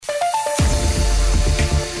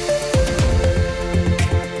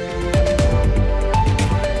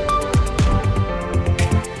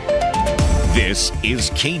This is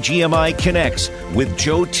KGMI Connects with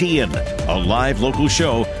Joe Tian, a live local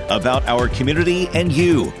show about our community and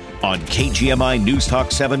you on KGMI News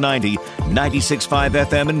Talk 790, 96.5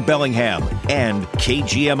 FM in Bellingham, and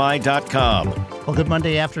KGMI.com. Well, good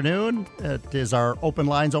Monday afternoon. It is our Open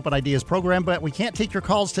Lines, Open Ideas program, but we can't take your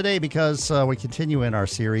calls today because we continue in our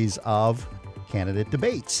series of candidate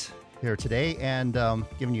debates here today and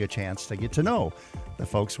giving you a chance to get to know the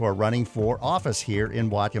folks who are running for office here in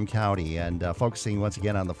Whatcom County and focusing once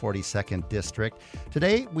again on the 42nd District.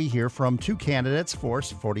 Today, we hear from two candidates for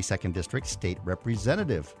 42nd District State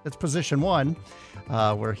Representative. It's position one.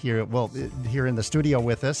 We're here, here in the studio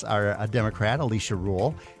with us are a Democrat, Alicia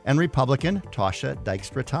Rule, and Republican, Tasha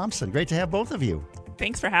Dykstra-Thompson. Great to have both of you.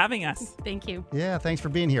 Thanks for having us. Thank you. Yeah, thanks for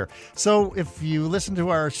being here. So if you listened to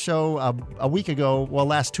our show a week ago,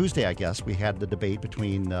 last Tuesday, I guess, we had the debate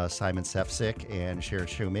between Simon Sefcik and Cher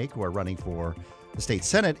Shoemake, who are running for the state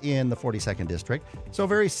senate in the 42nd District. So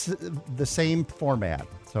the same format.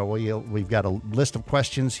 So we've got a list of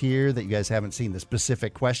questions here that you guys haven't seen the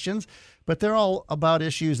specific questions, but they're all about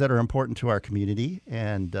issues that are important to our community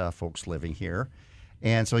and folks living here.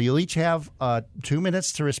 And so you'll each have 2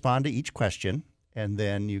 minutes to respond to each question. And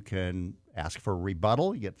then you can ask for a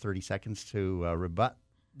rebuttal. You get 30 seconds to rebut,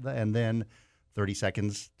 and then 30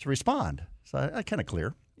 seconds to respond. So kind of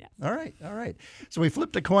clear. Yes. All right. So we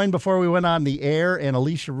flipped a coin before we went on the air, and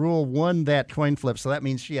Alicia Rule won that coin flip. So that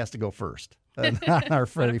means she has to go first on our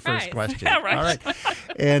very first question. Yeah, right. All right.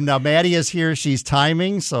 And Maddie is here. She's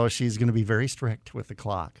timing, so she's going to be very strict with the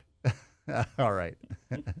clock. All right.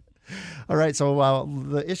 All right. So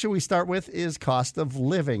the issue we start with is cost of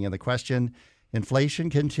living, and the question: inflation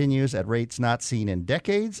continues at rates not seen in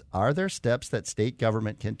decades. Are there steps that state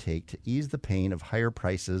government can take to ease the pain of higher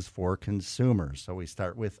prices for consumers? So we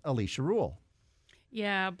start with Alicia Rule.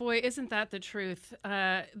 Yeah, boy, isn't that the truth?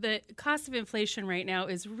 The cost of inflation right now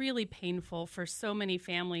is really painful for so many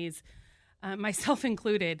families, myself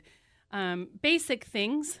included. Basic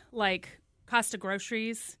things like cost of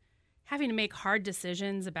groceries, having to make hard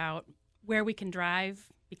decisions about where we can drive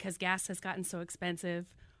because gas has gotten so expensive,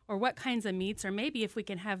 or what kinds of meats, or maybe if we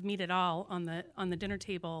can have meat at all on the dinner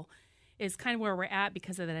table, is kind of where we're at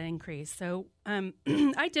because of that increase. So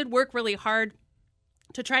I did work really hard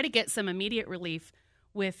to try to get some immediate relief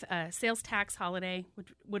with a sales tax holiday,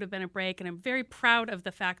 which would have been a break, and I'm very proud of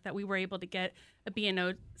the fact that we were able to get a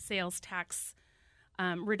B&O sales tax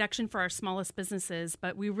reduction for our smallest businesses,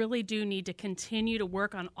 but we really do need to continue to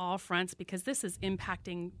work on all fronts because this is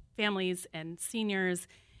impacting families and seniors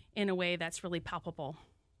in a way that's really palpable.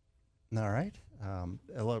 All right.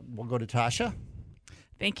 We'll go to Tasha.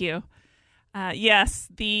 Thank you. Yes,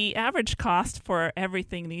 the average cost for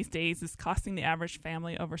everything these days is costing the average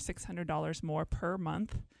family over $600 more per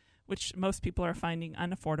month, which most people are finding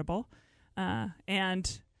unaffordable.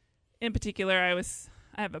 And in particular,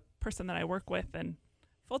 I have a person that I work with and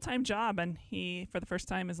full-time job, and he, for the first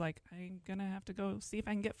time, is like, I'm going to have to go see if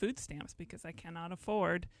I can get food stamps because I cannot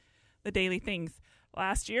afford the daily things.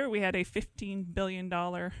 Last year, we had a $15 billion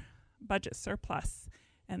budget surplus,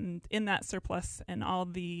 and in that surplus and all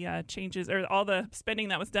the changes or all the spending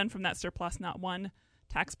that was done from that surplus, not one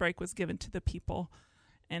tax break was given to the people,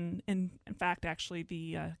 and in fact, actually,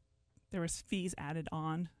 there was fees added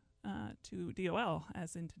on to DOL,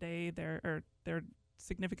 as in today they're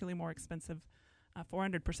significantly more expensive,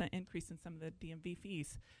 400% increase in some of the DMV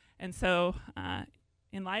fees, and so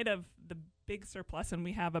in light of the big surplus, and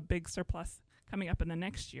we have a big surplus coming up in the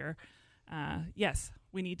next year. Yes,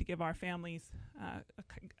 we need to give our families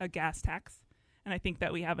a gas tax, and I think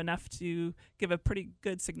that we have enough to give a pretty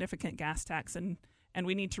good, significant gas tax, and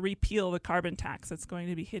we need to repeal the carbon tax that's going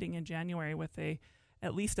to be hitting in January with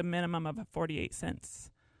at least a minimum of a 48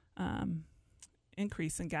 cents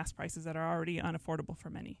increase in gas prices that are already unaffordable for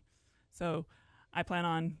many. So I plan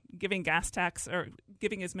on giving gas tax or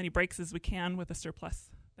giving as many breaks as we can with a surplus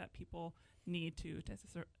that people need to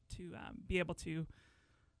be able to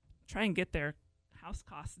try and get their house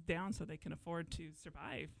costs down so they can afford to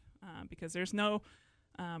survive because there's no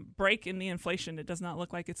break in the inflation. It does not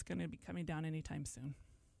look like it's going to be coming down anytime soon.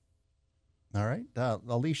 All right.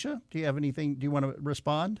 Alicia, do you have anything? Do you want to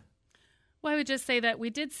respond? Well, I would just say that we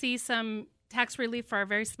did see some tax relief for our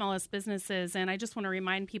very smallest businesses, and I just want to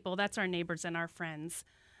remind people that's our neighbors and our friends.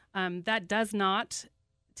 That does not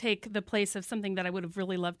take the place of something that I would have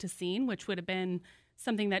really loved to seen, which would have been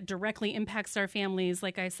something that directly impacts our families.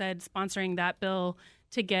 Like I said, sponsoring that bill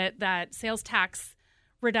to get that sales tax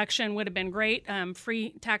reduction would have been great.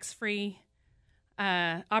 Tax-free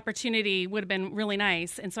opportunity would have been really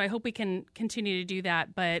nice. And so I hope we can continue to do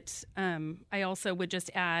that. But I also would just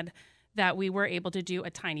add that we were able to do a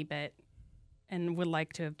tiny bit. and would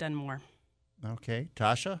like to have done more. Okay.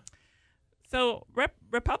 Tasha? So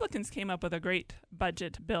Republicans came up with a great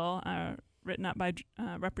budget bill written up by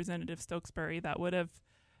Representative Stokesbury that would have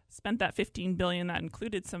spent that $15 billion. That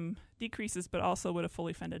included some decreases, but also would have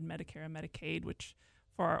fully funded Medicare and Medicaid, which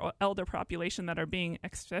for our elder population that are being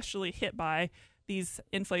especially hit by these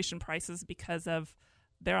inflation prices because of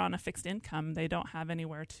they're on a fixed income. They don't have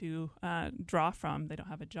anywhere to draw from. They don't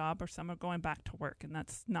have a job, or some are going back to work, and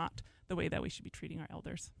that's not the way that we should be treating our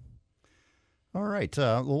elders. All right.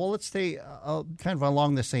 Well, let's stay kind of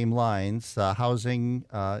along the same lines. Housing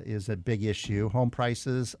is a big issue. Home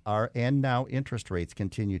prices and now interest rates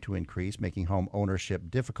continue to increase, making home ownership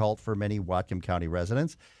difficult for many Whatcom County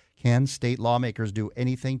residents. Can state lawmakers do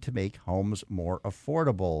anything to make homes more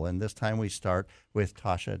affordable? And this time we start with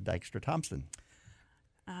Tasha Dykstra-Thompson.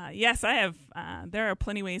 Yes, I have. There are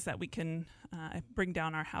plenty of ways that we can bring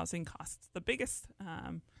down our housing costs. The biggest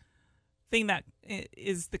thing that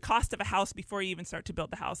is the cost of a house before you even start to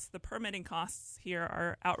build the house. The permitting costs here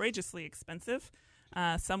are outrageously expensive.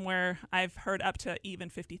 Somewhere I've heard up to even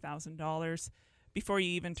 $50,000 before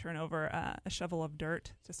you even turn over a shovel of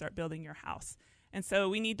dirt to start building your house. And so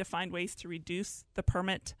we need to find ways to reduce the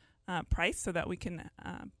permit price so that we can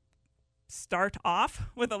start off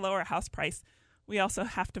with a lower house price. We also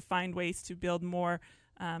have to find ways to build more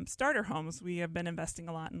starter homes. We have been investing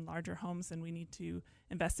a lot in larger homes, and we need to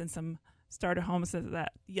invest in some starter homes so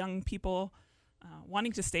that young people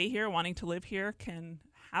wanting to stay here, wanting to live here, can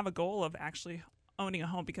have a goal of actually owning a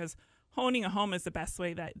home, because owning a home is the best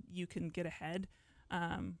way that you can get ahead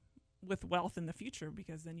with wealth in the future,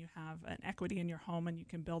 because then you have an equity in your home and you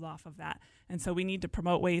can build off of that. And so we need to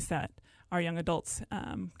promote ways that our young adults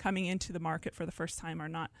coming into the market for the first time are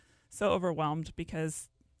not so overwhelmed, because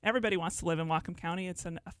everybody wants to live in Whatcom County. It's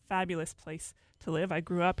a fabulous place to live. I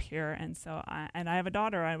grew up here, and so I have a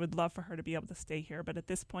daughter. I would love for her to be able to stay here, but at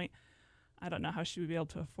this point, I don't know how she would be able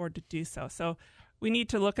to afford to do so. So we need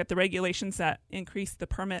to look at the regulations that increase the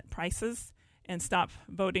permit prices and stop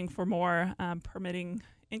voting for more permitting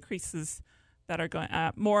increases that are going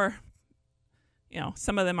more.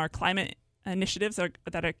 Some of them are climate initiatives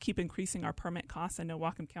that keep increasing our permit costs. I know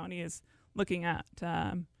Whatcom County is looking at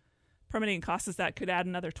permitting costs that could add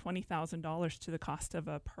another $20,000 to the cost of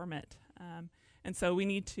a permit. And so we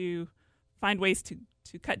need to find ways to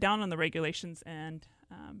cut down on the regulations and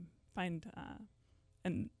find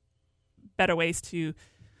better ways to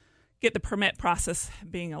get the permit process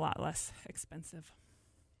being a lot less expensive.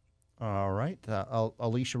 All right.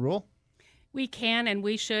 Alicia Rule? We can and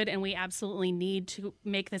we should and we absolutely need to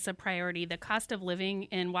make this a priority. The cost of living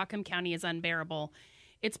in Whatcom County is unbearable.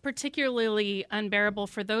 It's particularly unbearable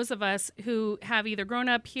for those of us who have either grown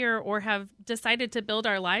up here or have decided to build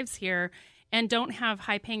our lives here and don't have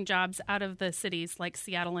high-paying jobs out of the cities like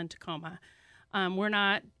Seattle and Tacoma. We're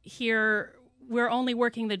not here. We're only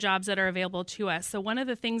working the jobs that are available to us. So one of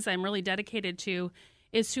the things I'm really dedicated to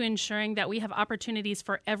is to ensuring that we have opportunities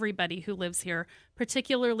for everybody who lives here,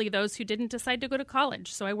 particularly those who didn't decide to go to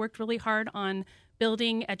college. So I worked really hard on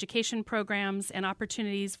building education programs and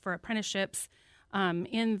opportunities for apprenticeships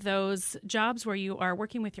in those jobs where you are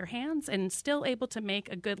working with your hands and still able to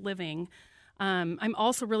make a good living. I'm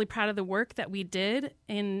also really proud of the work that we did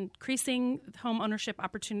in increasing home ownership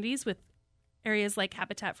opportunities with areas like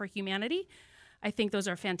Habitat for Humanity. I think those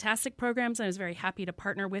are fantastic programs. I was very happy to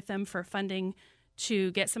partner with them for funding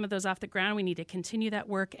to get some of those off the ground. We need to continue that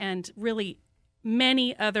work and really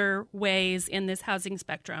many other ways in this housing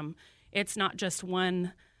spectrum. It's not just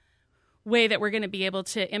one way that we're going to be able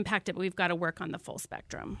to impact it, but we've got to work on the full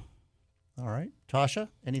spectrum. All right. Tasha,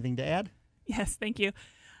 anything to add? Yes, thank you.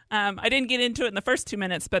 I didn't get into it in the first 2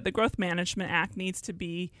 minutes, but the Growth Management Act needs to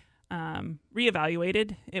be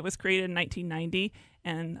reevaluated. It was created in 1990,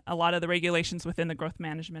 and a lot of the regulations within the Growth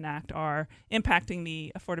Management Act are impacting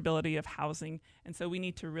the affordability of housing. And so we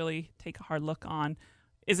need to really take a hard look on,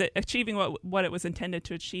 is it achieving what it was intended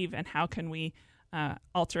to achieve, and how can we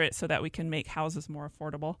alter it so that we can make houses more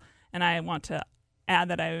affordable. And I want to add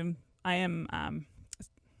that I am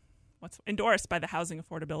endorsed by the Housing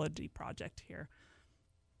Affordability Project here.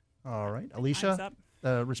 All right. Alicia,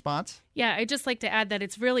 response? Yeah, I'd just like to add that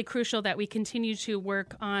it's really crucial that we continue to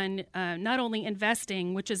work on not only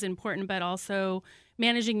investing, which is important, but also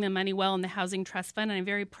managing the money well in the Housing Trust Fund. And I'm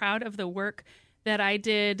very proud of the work that I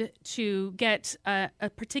did to get a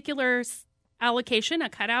particular allocation, a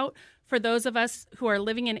cutout, for those of us who are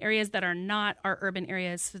living in areas that are not our urban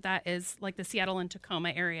areas. So that is like the Seattle and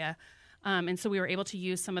Tacoma area. And so we were able to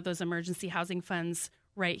use some of those emergency housing funds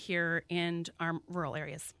right here in our rural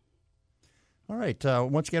areas. All right.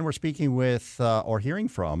 Once again, we're speaking with, or hearing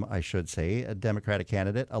from, I should say, a Democratic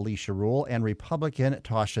candidate, Alicia Rule, and Republican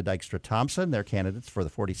Tasha Dykstra-Thompson. They're candidates for the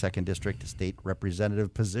 42nd District State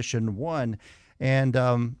Representative Position 1.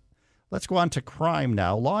 And let's go on to crime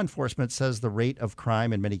now. Law enforcement says the rate of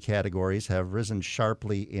crime in many categories have risen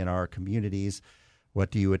sharply in our communities.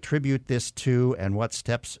 What do you attribute this to, and what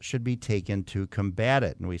steps should be taken to combat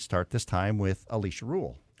it? And we start this time with Alicia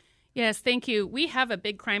Rule. Yes, thank you. We have a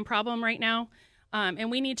big crime problem right now, and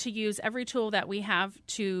we need to use every tool that we have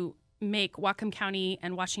to make Whatcom County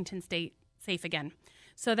and Washington State safe again.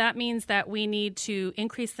 So that means that we need to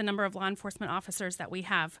increase the number of law enforcement officers that we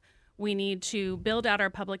have. We need to build out our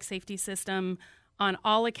public safety system on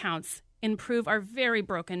all accounts, improve our very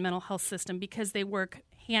broken mental health system because they work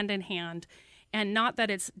hand in hand. And not that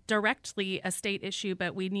it's directly a state issue,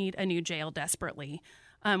 but we need a new jail desperately.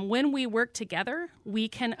 When we work together, we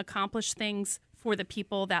can accomplish things for the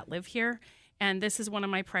people that live here. And this is one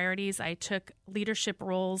of my priorities. I took leadership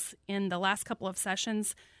roles in the last couple of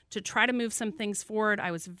sessions to try to move some things forward.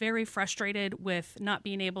 I was very frustrated with not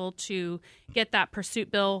being able to get that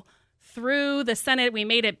pursuit bill through the Senate. We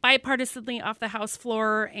made it bipartisanly off the House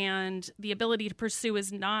floor, and the ability to pursue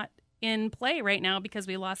is not in play right now because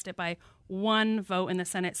we lost it by one vote in the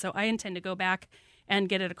Senate. So I intend to go back and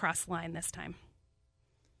get it across the line this time.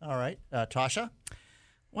 All right. Tasha?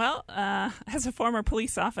 Well, as a former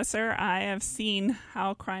police officer, I have seen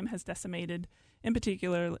how crime has decimated, in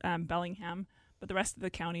particular, Bellingham, but the rest of the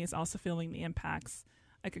county is also feeling the impacts.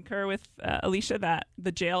 I concur with Alicia that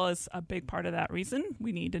the jail is a big part of that reason.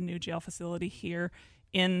 We need a new jail facility here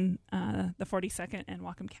in the 42nd and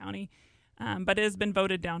Whatcom County, but it has been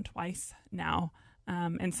voted down twice now.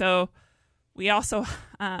 And so we also,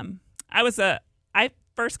 I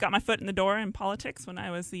first got my foot in the door in politics when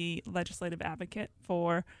I was the legislative advocate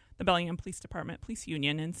for the Bellingham Police Department Police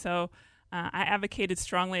Union. And so I advocated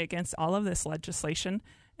strongly against all of this legislation,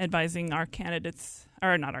 advising our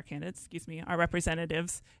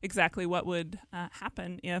representatives exactly what would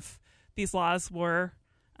happen if these laws were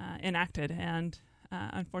enacted. And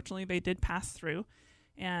unfortunately, they did pass through.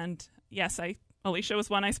 And yes, Alicia was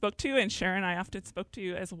one I spoke to, and Sharon I often spoke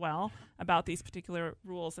to as well about these particular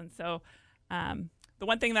rules. And so the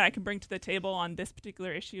one thing that I can bring to the table on this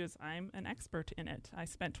particular issue is I'm an expert in it. I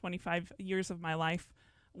spent 25 years of my life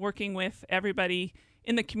working with everybody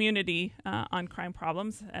in the community on crime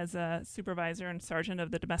problems as a supervisor and sergeant of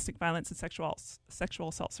the Domestic Violence and Sexual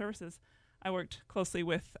Assault Services. I worked closely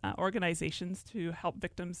with organizations to help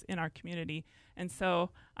victims in our community. And so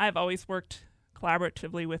I've always worked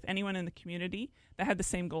collaboratively with anyone in the community that had the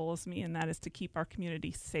same goal as me, and that is to keep our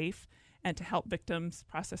community safe and to help victims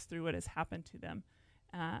process through what has happened to them.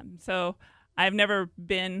 So I've never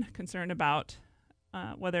been concerned about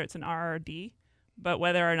whether it's an R or D, but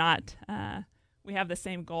whether or not we have the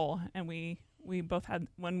same goal, and we both had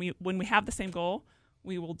when we have the same goal,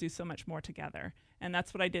 we will do so much more together. And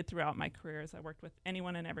that's what I did throughout my career. Is I worked with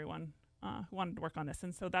anyone and everyone who wanted to work on this,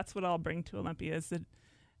 and so that's what I'll bring to Olympia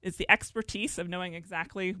is the expertise of knowing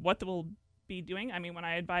exactly what we'll be doing. I mean, when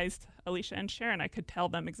I advised Alicia and Sharon, I could tell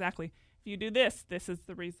them exactly, if you do this, this is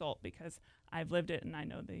the result, because I've lived it and I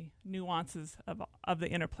know the nuances of the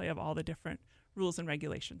interplay of all the different rules and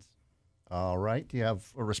regulations. All right. Do you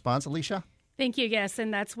have a response, Alicia? Thank you. Yes,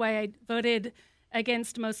 and that's why I voted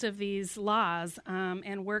against most of these laws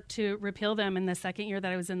and worked to repeal them in the second year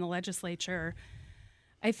that I was in the legislature.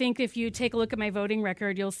 I think if you take a look at my voting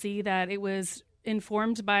record, you'll see that it was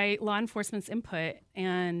informed by law enforcement's input,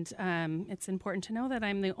 and it's important to know that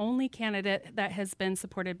I'm the only candidate that has been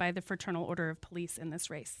supported by the Fraternal Order of Police in this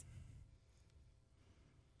race.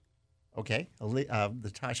 Okay.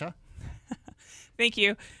 Tasha? Thank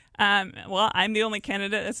you. Well, I'm the only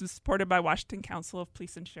candidate that's supported by Washington Council of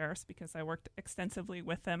Police and Sheriffs because I worked extensively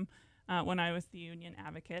with them when I was the union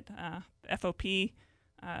advocate. The FOP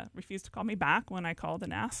refused to call me back when I called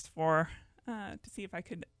and asked to see if I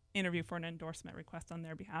could interview for an endorsement request on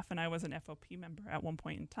their behalf, and I was an FOP member at one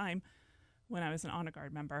point in time when I was an Honor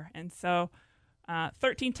Guard member. And so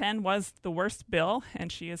 1310 was the worst bill,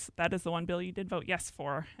 and that is the one bill you did vote yes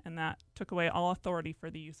for, and that took away all authority for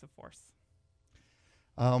the use of force.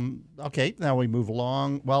 Okay, now we move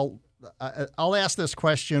along. Well, I'll ask this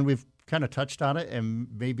question. We've kind of touched on it, and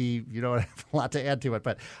maybe you don't have a lot to add to it,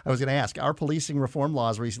 but I was going to ask, are policing reform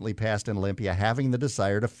laws recently passed in Olympia having the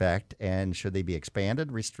desired effect, and should they be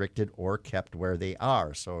expanded, restricted, or kept where they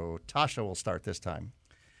are? So Tasha will start this time.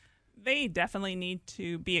 They definitely need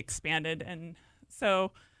to be expanded, and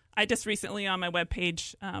so I just recently on my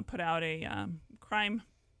webpage put out a crime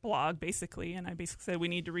blog, basically, and I basically said we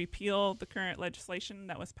need to repeal the current legislation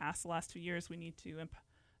that was passed the last 2 years. We need to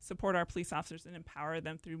support our police officers and empower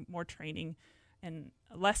them through more training and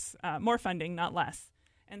more funding, not less.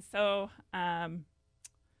 And so the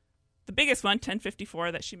biggest one,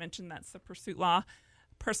 1054, that she mentioned, that's the pursuit law.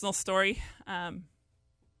 Personal story.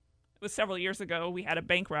 It was several years ago. We had a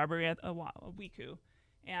bank robbery at a Wiku,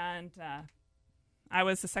 and I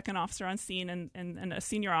was the second officer on scene, and a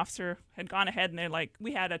senior officer had gone ahead, and they're like,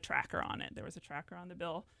 we had a tracker on it. There was a tracker on the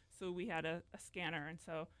bill, so we had a scanner. And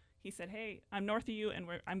so he said, hey, I'm north of you, and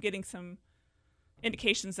I'm getting some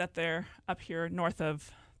indications that they're up here north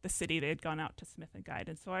of the city. They had gone out to Smith and Guide.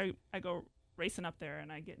 And so I go racing up there,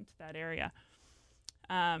 and I get into that area.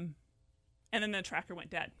 And then the tracker went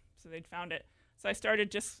dead, so they'd found it. So I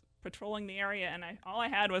started just patrolling the area, and all I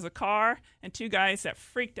had was a car and two guys that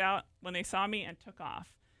freaked out when they saw me and took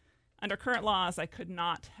off. Under current laws, I could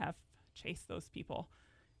not have chased those people.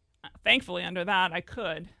 Thankfully, under that, I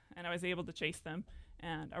could, and I was able to chase them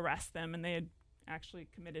and arrest them, and they had actually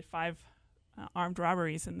committed 5 armed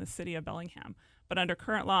robberies in the city of Bellingham. But under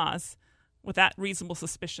current laws, with that reasonable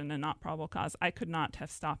suspicion and not probable cause, I could not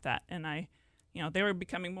have stopped that. And they were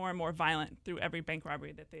becoming more and more violent through every bank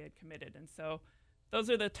robbery that they had committed. And so those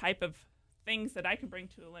are the type of things that I can bring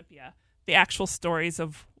to Olympia, the actual stories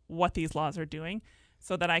of what these laws are doing,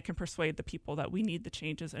 so that I can persuade the people that we need the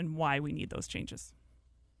changes and why we need those changes.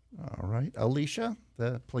 All right. Alicia,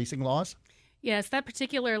 the policing laws? Yes, that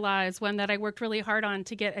particular law is one that I worked really hard on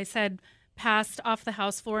to get, passed off the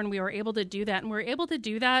House floor, and we were able to do that. And we were able to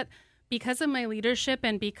do that because of my leadership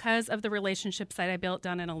and because of the relationships that I built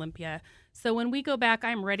down in Olympia. So when we go back,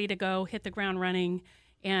 I'm ready to go hit the ground running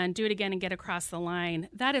and do it again and get across the line.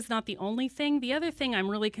 That is not the only thing. The other thing I'm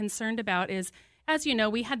really concerned about is, as you know,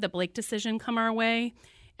 we had the Blake decision come our way,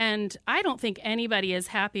 and I don't think anybody is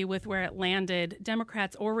happy with where it landed,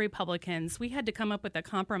 Democrats or Republicans. We had to come up with a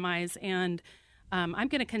compromise, and I'm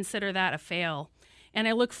going to consider that a fail. And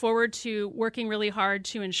I look forward to working really hard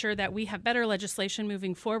to ensure that we have better legislation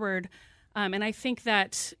moving forward. And I think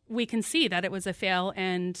that we can see that it was a fail.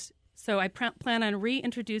 And so I plan on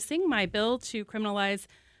reintroducing my bill to criminalize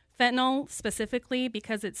fentanyl specifically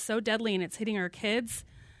because it's so deadly and it's hitting our kids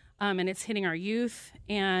and it's hitting our youth.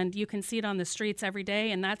 And you can see it on the streets every day.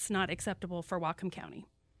 And that's not acceptable for Whatcom County.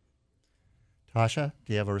 Tasha,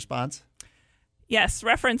 do you have a response? Yes,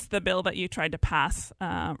 reference the bill that you tried to pass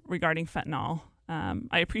regarding fentanyl.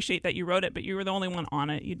 I appreciate that you wrote it, but you were the only one on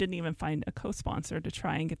it. You didn't even find a co-sponsor to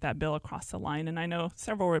try and get that bill across the line. And I know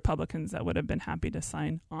several Republicans that would have been happy to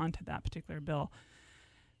sign on to that particular bill.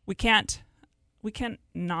 We can't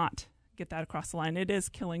not get that across the line. It is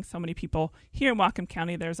killing so many people. Here in Whatcom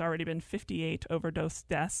County, there's already been 58 overdose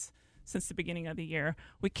deaths since the beginning of the year.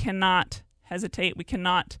 We cannot hesitate. We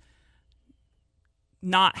cannot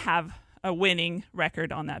not have a winning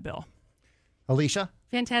record on that bill. Alicia?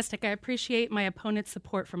 Fantastic. I appreciate my opponent's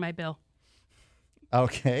support for my bill.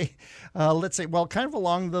 Okay. Let's say, kind of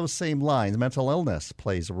along those same lines, mental illness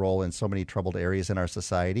plays a role in so many troubled areas in our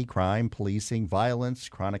society: crime, policing, violence,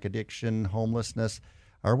 chronic addiction, homelessness.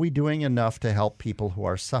 Are we doing enough to help people who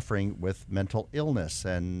are suffering with mental illness?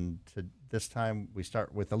 And this time we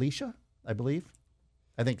start with Alicia, I believe.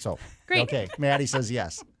 I think so. Great. Okay. Maddie says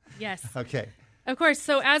yes. Yes. Okay. Of course.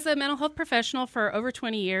 So as a mental health professional for over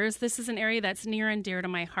 20 years, this is an area that's near and dear to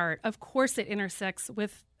my heart. Of course, it intersects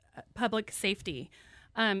with public safety.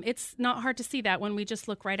 It's not hard to see that when we just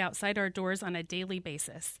look right outside our doors on a daily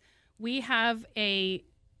basis. We have a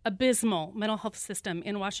abysmal mental health system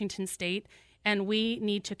in Washington State, and we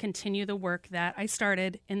need to continue the work that I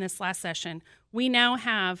started in this last session. We now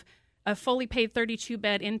have a fully paid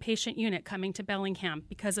 32-bed inpatient unit coming to Bellingham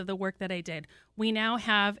because of the work that I did. We now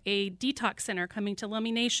have a detox center coming to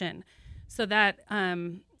Lummi Nation so that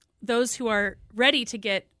those who are ready to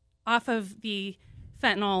get off of the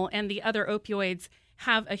fentanyl and the other opioids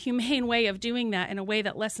have a humane way of doing that in a way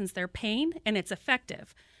that lessens their pain, and it's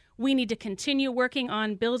effective. We need to continue working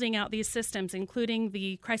on building out these systems, including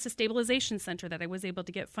the Crisis Stabilization Center that I was able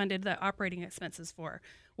to get funded the operating expenses for.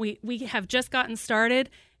 We have just gotten started,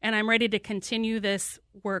 and I'm ready to continue this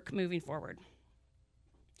work moving forward.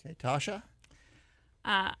 Okay, Tasha?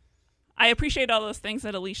 I appreciate all those things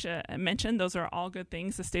that Alicia mentioned. Those are all good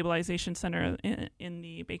things. The Stabilization Center in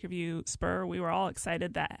the Bakerview Spur, we were all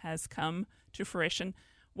excited that has come to fruition.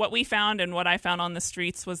 What we found and what I found on the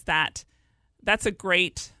streets was that that's a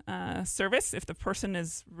great service if the person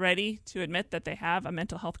is ready to admit that they have a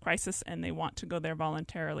mental health crisis and they want to go there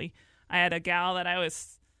voluntarily. I had a gal that I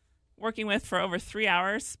was working with for over 3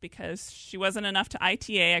 hours because she wasn't enough to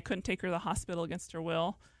ITA. I couldn't take her to the hospital against her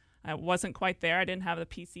will. I wasn't quite there. I didn't have the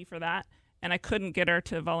PC for that. And I couldn't get her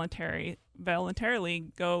to voluntarily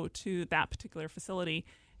go to that particular facility.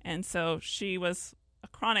 And so she was a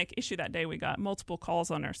chronic issue that day. We got multiple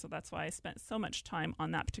calls on her, so that's why I spent so much time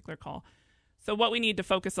on that particular call. So what we need to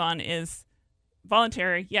focus on is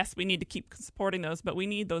voluntary. Yes, we need to keep supporting those, but we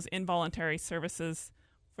need those involuntary services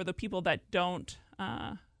for the people that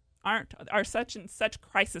are such in such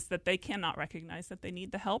crisis that they cannot recognize that they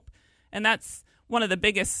need the help. And that's one of the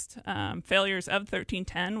biggest failures of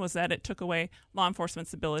 1310 was that it took away law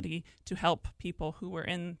enforcement's ability to help people who were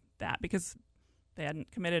in that because they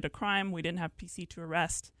hadn't committed a crime. We didn't have PC to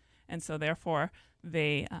arrest. And so therefore,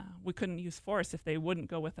 we couldn't use force if they wouldn't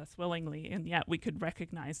go with us willingly. And yet we could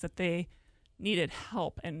recognize that they needed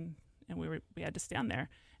help, and we had to stand there.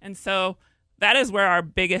 And so that is where our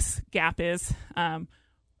biggest gap is.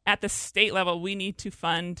 At the state level, we need to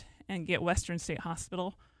fund and get Western State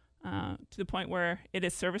Hospital to the point where it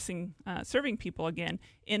is serving people again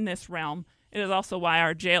in this realm. It is also why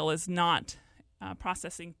our jail is not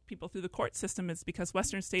processing people through the court system, is because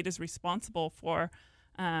Western State is responsible for,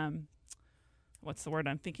 what's the word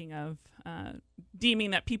I'm thinking of,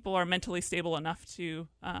 deeming that people are mentally stable enough to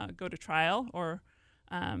go to trial or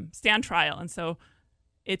stand trial. And so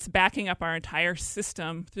it's backing up our entire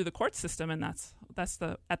system through the court system, and that's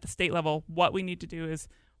at the state level. What we need to do is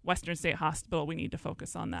Western State Hospital. We need to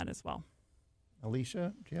focus on that as well.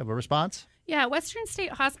 Alicia, do you have a response? Yeah, Western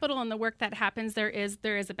State Hospital and the work that happens there is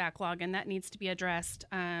a backlog, and that needs to be addressed.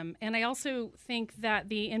 And I also think that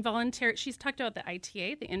the involuntary, she's talked about the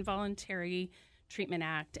ITA, the Involuntary Treatment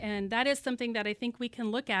Act, and that is something that I think we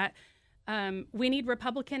can look at. We need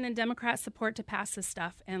Republican and Democrat support to pass this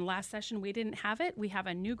stuff. And last session, we didn't have it. We have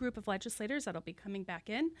a new group of legislators that'll be coming back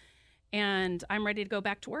in, and I'm ready to go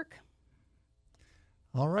back to work.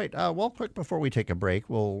 All right. Well, quick before we take a break,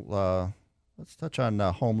 let's touch on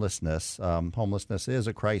homelessness. Homelessness is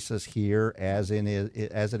a crisis here, as it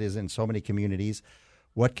is in so many communities.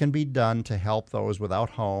 What can be done to help those without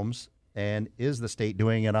homes, and is the state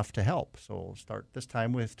doing enough to help? So we'll start this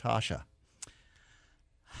time with Tasha.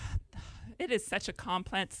 It is such a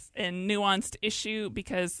complex and nuanced issue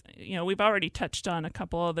because, we've already touched on a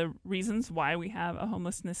couple of the reasons why we have a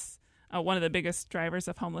homelessness, one of the biggest drivers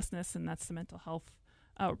of homelessness, and that's the mental health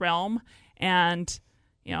realm. And,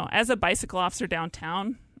 as a bicycle officer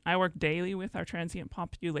downtown, I work daily with our transient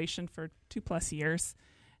population for 2+ years.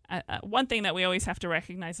 One thing that we always have to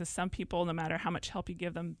recognize is some people, no matter how much help you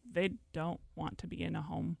give them, they don't want to be in a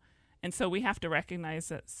home. And so we have to recognize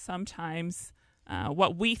that sometimes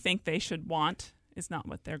what we think they should want is not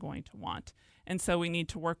what they're going to want. And so we need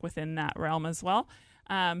to work within that realm as well.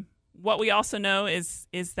 What we also know is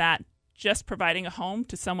that just providing a home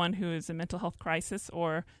to someone who is in mental health crisis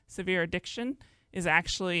or severe addiction is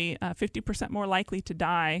actually 50% more likely to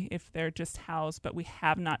die if they're just housed, but we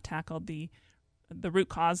have not tackled the root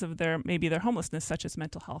cause of their homelessness, such as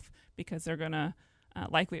mental health, because they're going to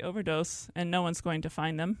likely overdose and no one's going to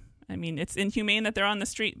find them. I mean, it's inhumane that they're on the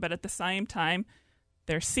street, but at the same time,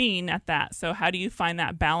 they're seen at that. So how do you find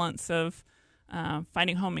that balance of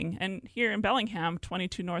finding homing? And here in Bellingham,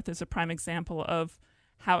 22 North is a prime example of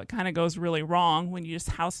how it kind of goes really wrong when you just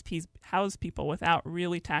house people without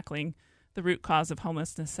really tackling the root cause of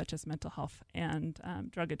homelessness, such as mental health and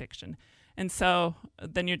drug addiction. And so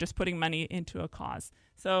then you're just putting money into a cause.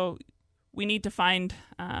 So we need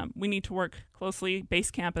to work closely.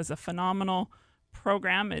 Base Camp is a phenomenal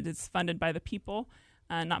program. It is funded by the people,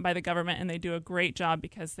 not by the government, and they do a great job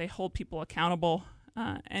because they hold people accountable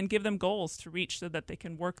and give them goals to reach so that they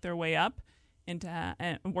can work their way up into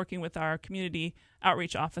working with our community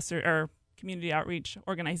outreach community outreach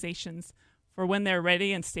organizations for when they're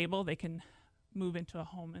ready and stable, they can move into a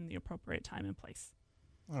home in the appropriate time and place.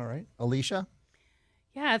 All right. Alicia?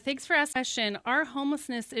 Yeah, thanks for asking the question. Our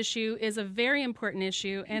homelessness issue is a very important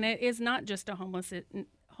issue, and it is not just a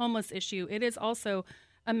homeless issue. It is also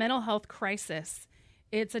a mental health crisis.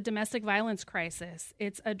 It's a domestic violence crisis.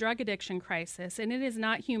 It's a drug addiction crisis, and it is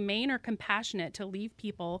not humane or compassionate to leave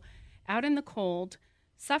people out in the cold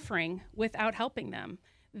suffering without helping them.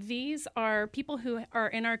 These are people who are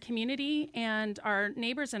in our community and our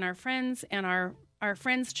neighbors and our friends and our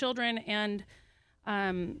friends' children, and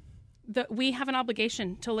we have an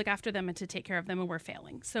obligation to look after them and to take care of them, and we're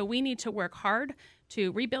failing. So we need to work hard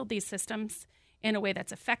to rebuild these systems in a way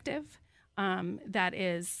that's effective, that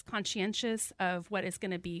is conscientious of what is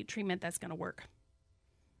going to be treatment that's going to work.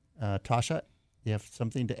 Tasha, you have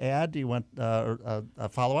something to add? Do you want a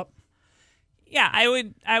follow-up? Yeah,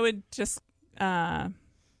 I would just add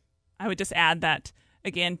that,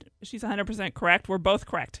 again, she's 100% correct. We're both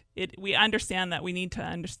correct. We understand that we need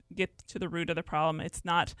to get to the root of the problem. It's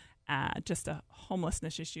not just a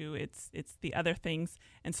homelessness issue. It's the other things.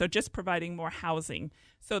 And so just providing more housing.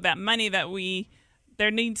 So that money that there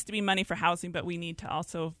needs to be money for housing, but we need to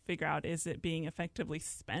also figure out, is it being effectively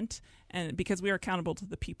spent? And because we are accountable to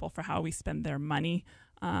the people for how we spend their money,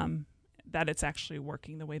 that it's actually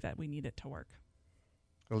working the way that we need it to work.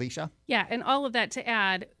 Alicia? Yeah, and all of that to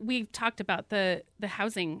add, we've talked about the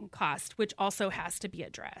housing cost, which also has to be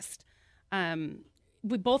addressed.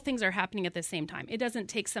 Both things are happening at the same time. It doesn't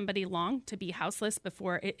take somebody long to be houseless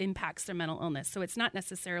before it impacts their mental illness. So it's not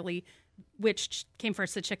necessarily which came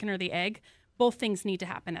first, the chicken or the egg. Both things need to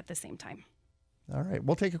happen at the same time. All right,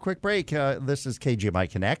 we'll take a quick break. This is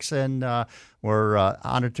KGMI Connects, and we're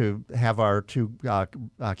honored to have our two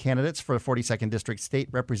candidates for the 42nd District State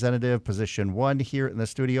Representative, Position 1, here in the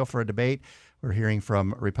studio for a debate. We're hearing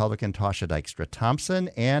from Republican Tasha Dykstra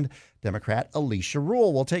Thompson and Democrat Alicia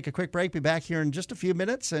Rule. We'll take a quick break, be back here in just a few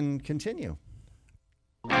minutes, and continue.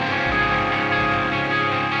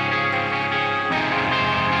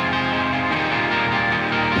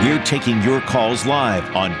 We're taking your calls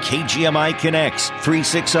live on KGMI Connects,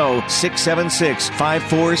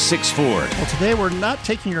 360-676-5464. Well, today we're not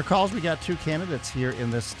taking your calls. We got two candidates here in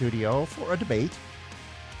this studio for a debate.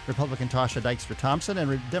 Republican Tasha Dykstra Thompson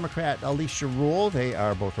and Democrat Alicia Rule. They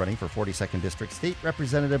are both running for 42nd District State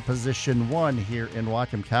Representative, Position 1 here in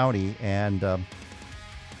Whatcom County. And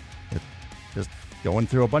just going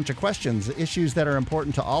through a bunch of questions, issues that are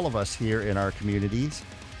important to all of us here in our communities.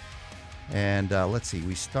 And let's see,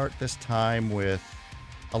 we start this time with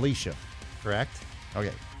Alicia, correct?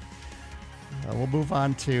 Okay. We'll move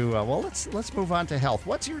on to, let's move on to health.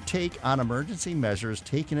 What's your take on emergency measures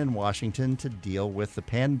taken in Washington to deal with the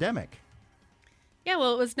pandemic? Yeah,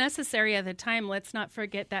 well, it was necessary at the time. Let's not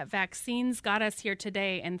forget that vaccines got us here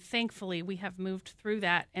today, and thankfully we have moved through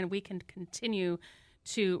that, and we can continue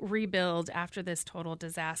to rebuild after this total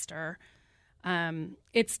disaster.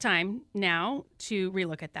 It's time now to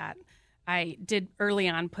relook at that. I did early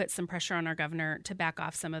on put some pressure on our governor to back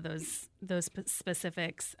off some of those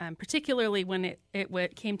specifics, particularly when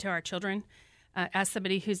it came to our children. As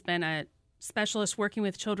somebody who's been a specialist working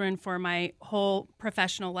with children for my whole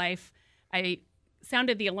professional life, I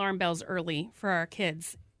sounded the alarm bells early for our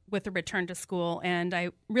kids with the return to school. And I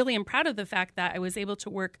really am proud of the fact that I was able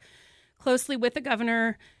to work closely with the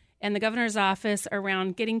governor and the governor's office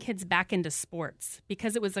around getting kids back into sports,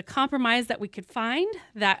 because it was a compromise that we could find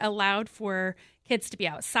that allowed for kids to be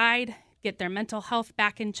outside, get their mental health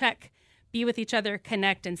back in check, be with each other,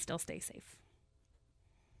 connect, and still stay safe.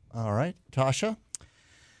 All right. Tasha?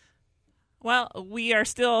 Well, we are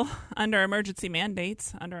still under emergency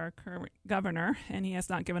mandates under our current governor, and he has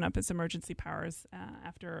not given up his emergency powers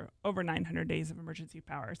after over 900 days of emergency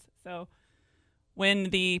powers. So when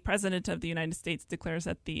the president of the United States declares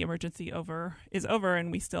that the emergency is over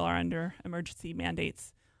and we still are under emergency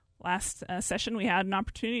mandates, last session we had an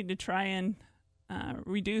opportunity to try and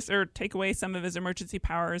reduce or take away some of his emergency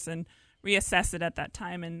powers and reassess it at that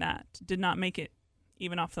time, and that did not make it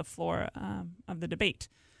even off the floor of the debate.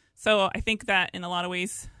 So I think that in a lot of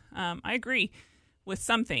ways, I agree with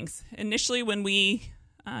some things. Initially, when we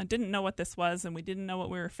didn't know what this was and we didn't know what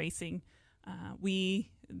we were facing,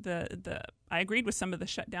 I agreed with some of the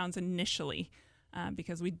shutdowns initially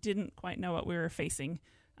because we didn't quite know what we were facing.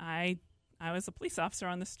 I was a police officer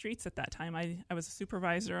on the streets at that time. I was a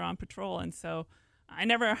supervisor on patrol, and so I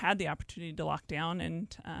never had the opportunity to lock down.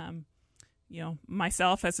 And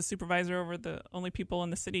myself as a supervisor over the only people in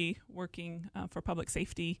the city working for public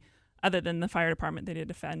safety, other than the fire department, they did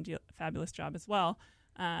a fabulous job as well.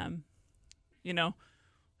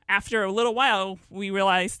 After a little while, we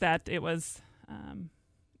realized that it was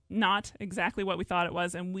not exactly what we thought it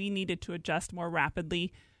was, and we needed to adjust more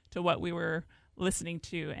rapidly to what we were listening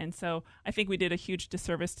to. And so I think we did a huge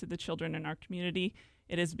disservice to the children in our community.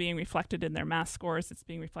 It is being reflected in their math scores. It's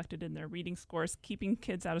being reflected in their reading scores. Keeping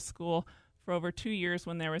kids out of school for over 2 years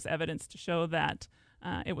when there was evidence to show that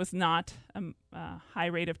it was not a high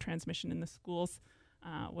rate of transmission in the schools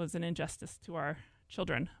was an injustice to our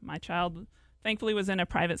children. My child, thankfully, was in a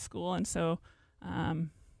private school, and so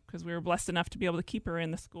because we were blessed enough to be able to keep her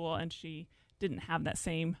in the school, and she didn't have that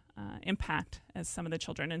same impact as some of the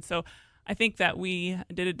children. And so I think that we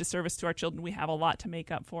did a disservice to our children. We have a lot to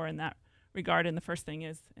make up for in that regard, and the first thing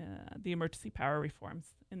is the emergency power reforms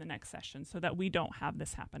in the next session so that we don't have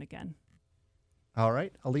this happen again. All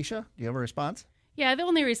right. Alicia, do you have a response? Yeah, the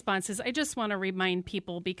only response is I just want to remind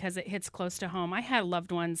people, because it hits close to home. I had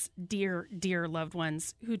loved ones, dear loved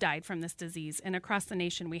ones, who died from this disease. And across the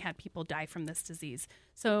nation, we had people die from this disease.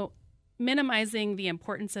 So minimizing the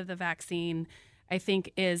importance of the vaccine, I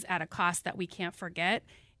think, is at a cost that we can't forget.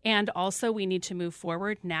 And also, we need to move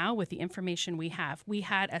forward now with the information we have. We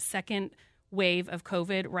had a second wave of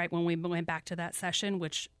COVID right when we went back to that session,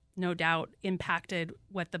 which no doubt impacted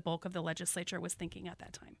what the bulk of the legislature was thinking at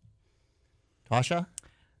that time. Tasha?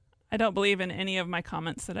 I don't believe in any of my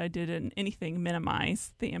comments that I did in anything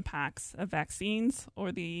minimize the impacts of vaccines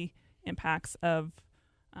or the impacts of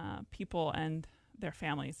people and their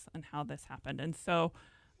families and how this happened. And so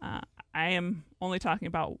I am only talking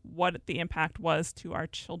about what the impact was to our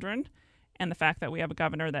children and the fact that we have a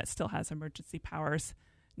governor that still has emergency powers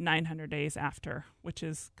 900 days after, which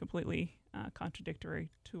is completely contradictory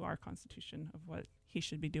to our Constitution of what he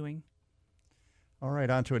should be doing. All right,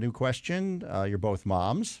 on to a new question. You're both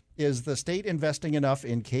moms. Is the state investing enough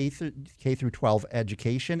in K through 12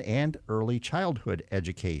 education and early childhood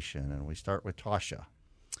education? And we start with Tasha.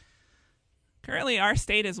 Currently, our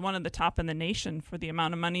state is one of the top in the nation for the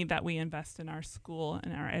amount of money that we invest in our school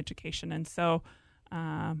and our education. And so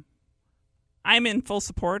I'm in full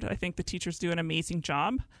support. I think the teachers do an amazing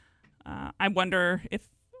job. I wonder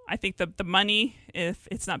I think the money, if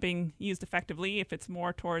it's not being used effectively, if it's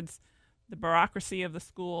more towards the bureaucracy of the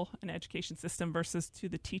school and education system versus to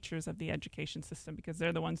the teachers of the education system, because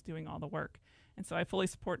they're the ones doing all the work. And so I fully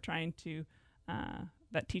support trying to,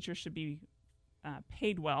 that teachers should be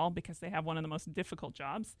paid well because they have one of the most difficult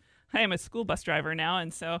jobs. I am a school bus driver now,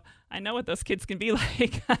 and so I know what those kids can be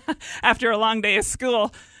like after a long day of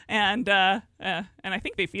school. And I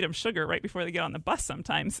think they feed them sugar right before they get on the bus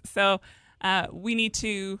sometimes. So we need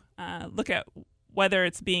to look at whether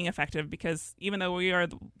it's being effective, because even though we are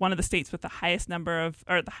one of the states with the highest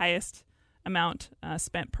the highest amount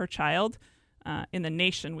spent per child in the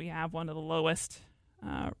nation, we have one of the lowest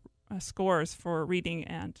scores for reading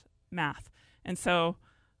and math. And so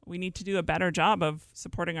we need to do a better job of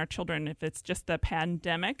supporting our children, if it's just the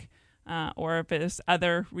pandemic or if there's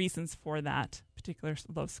other reasons for that particular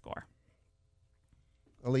low score.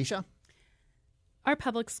 Alicia? Our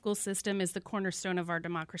public school system is the cornerstone of our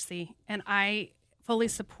democracy, and I fully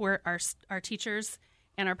support our teachers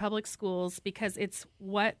and our public schools because it's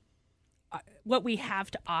what we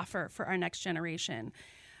have to offer for our next generation.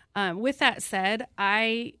 With that said,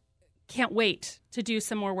 I can't wait to do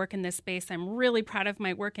some more work in this space. I'm really proud of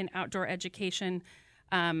my work in outdoor education.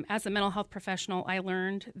 As a mental health professional, I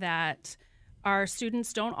learned that our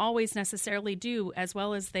students don't always necessarily do as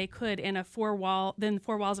well as they could in the four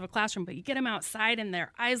walls of a classroom, but you get them outside and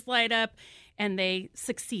their eyes light up and they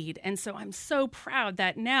succeed. And so I'm so proud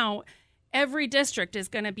that now every district is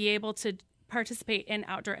going to be able to participate in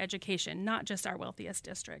outdoor education, not just our wealthiest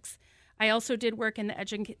districts. I also did work in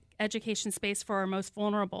the education space for our most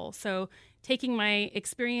vulnerable. So taking my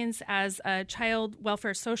experience as a child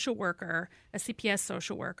welfare social worker, a CPS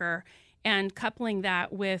social worker, and coupling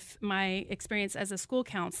that with my experience as a school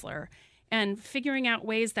counselor and figuring out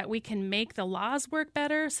ways that we can make the laws work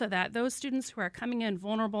better so that those students who are coming in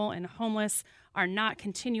vulnerable and homeless are not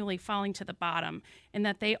continually falling to the bottom, and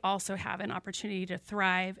that they also have an opportunity to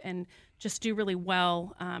thrive and just do really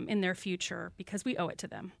well in their future because we owe it to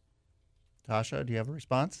them. Tasha, do you have a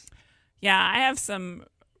response? Yeah, I have some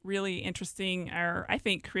really interesting, or I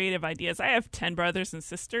think creative ideas. I have 10 brothers and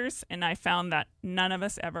sisters, and I found that none of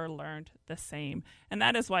us ever learned the same. And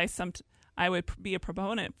that is why I would be a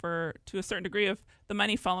proponent to a certain degree of the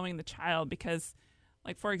money following the child, because,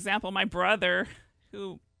 like, for example, my brother,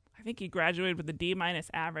 who I think he graduated with a D-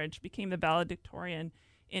 average, became the valedictorian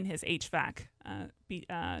in his HVAC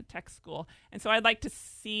tech school. And so I'd like to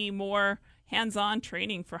see more hands-on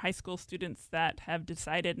training for high school students that have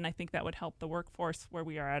decided, and I think that would help the workforce where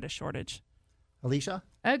we are at a shortage. Alicia?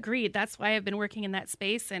 Agreed. That's why I've been working in that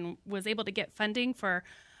space and was able to get funding for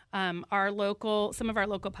some of our local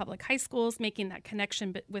public high schools, making that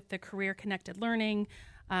connection with the career-connected learning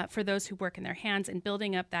for those who work in their hands and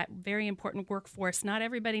building up that very important workforce. Not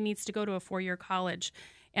everybody needs to go to a 4-year college,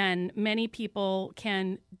 and many people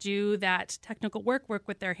can do that technical work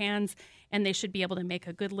with their hands, and they should be able to make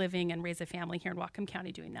a good living and raise a family here in Whatcom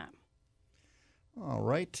County doing that. All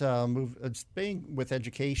right. Staying with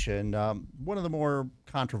education, one of the more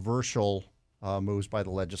controversial moves by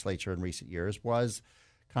the legislature in recent years was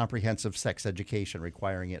comprehensive sex education,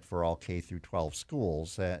 requiring it for all K through 12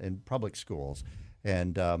 schools in public schools.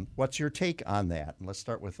 And what's your take on that? And let's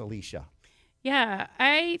start with Alicia. Yeah,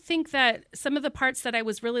 I think that some of the parts that I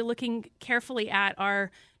was really looking carefully at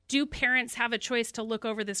are, do parents have a choice to look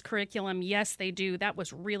over this curriculum? Yes, they do. That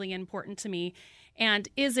was really important to me. And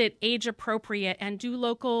is it age appropriate? And do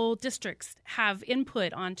local districts have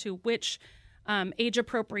input onto which age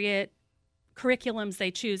appropriate curriculums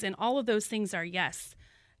they choose? And all of those things are yes.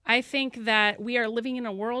 I think that we are living in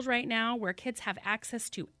a world right now where kids have access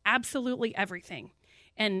to absolutely everything.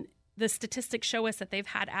 And the statistics show us that they've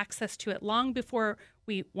had access to it long before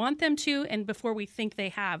we want them to and before we think they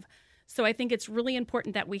have. So I think it's really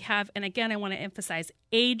important that we have, and again, I want to emphasize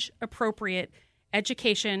age-appropriate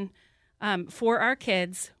education for our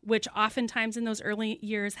kids, which oftentimes in those early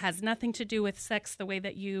years has nothing to do with sex the way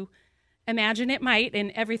that you imagine it might,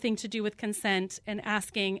 and everything to do with consent and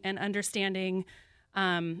asking and understanding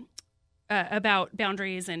about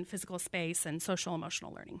boundaries and physical space and social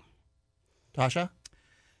emotional learning. Tasha?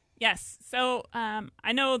 Yes. So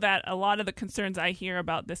I know that a lot of the concerns I hear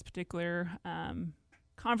about this particular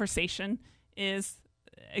conversation is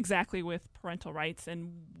exactly with parental rights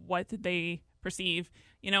and what they perceive.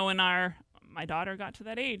 When my daughter got to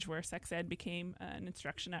that age where sex ed became an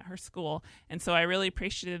instruction at her school. And so I really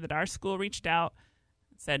appreciated that our school reached out,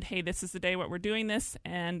 said, hey, this is the day what we're doing this.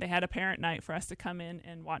 And they had a parent night for us to come in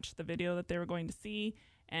and watch the video that they were going to see.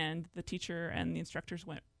 And the teacher and the instructors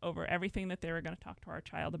went over everything that they were going to talk to our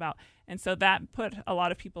child about. And so that put a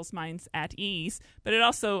lot of people's minds at ease. But it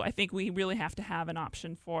also, I think we really have to have an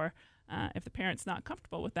option for, if the parent's not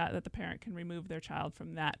comfortable with that the parent can remove their child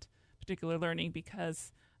from that particular learning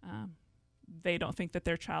because they don't think that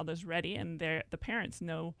their child is ready, and the parents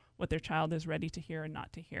know what their child is ready to hear and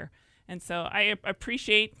not to hear. And so I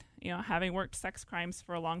appreciate, having worked sex crimes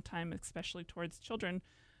for a long time, especially towards children,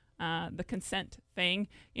 the consent thing,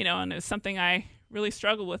 and it was something I really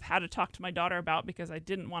struggled with how to talk to my daughter about because I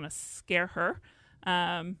didn't want to scare her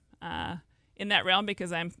in that realm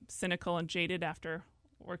because I'm cynical and jaded after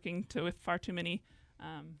working with far too many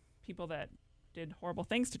people that did horrible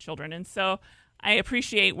things to children. And so I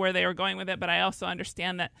appreciate where they were going with it, but I also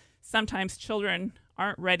understand that sometimes children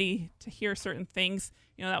aren't ready to hear certain things.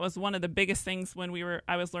 That was one of the biggest things when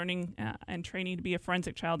I was learning and training to be a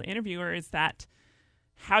forensic child interviewer, is that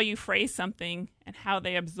how you phrase something and how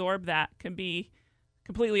they absorb that can be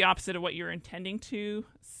completely opposite of what you're intending to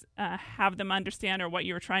have them understand or what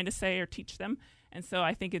you were trying to say or teach them. And so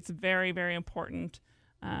I think it's very, very important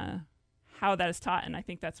how that is taught. And I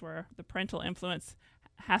think that's where the parental influence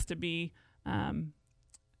has to be,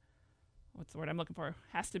 what's the word I'm looking for?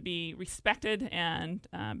 Has to be respected, and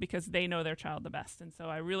because they know their child the best. And so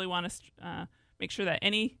I really want to make sure that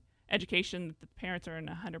any education that the parents are in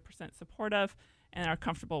 100% support of and are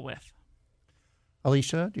comfortable with.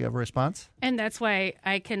 Alicia, do you have a response? And that's why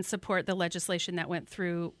I can support the legislation that went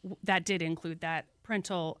through that did include that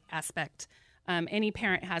parental aspect. Any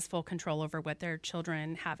parent has full control over what their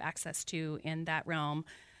children have access to in that realm.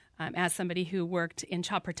 As somebody who worked in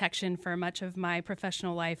child protection for much of my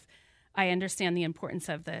professional life, I understand the importance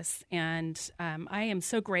of this. And I am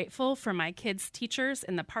so grateful for my kids' teachers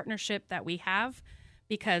and the partnership that we have,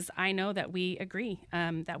 because I know that we agree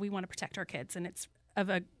that we want to protect our kids. And it's of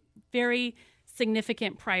a very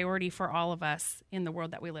significant priority for all of us in the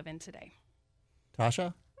world that we live in today.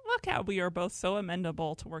 Tasha? Look how we are both so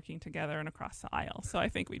amenable to working together and across the aisle. So I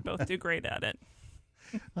think we'd both do great at it.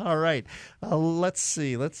 All right. Let's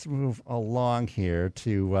see. Let's move along here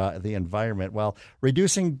to the environment. Well,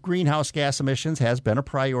 reducing greenhouse gas emissions has been a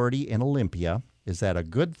priority in Olympia. Is that a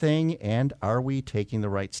good thing? And are we taking the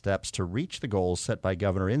right steps to reach the goals set by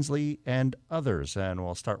Governor Inslee and others? And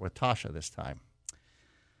we'll start with Tasha this time.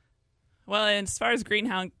 Well, as far as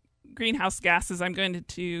greenhouse gases, I'm going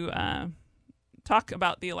to talk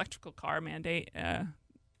about the electrical car mandate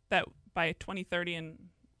that by 2030 and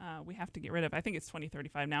we have to get rid of, I think it's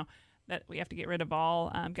 2035 now, that we have to get rid of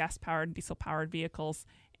all gas-powered, diesel-powered vehicles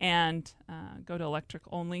and go to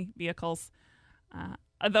electric-only vehicles.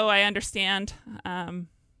 Although I understand,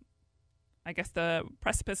 I guess, the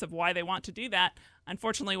precipice of why they want to do that,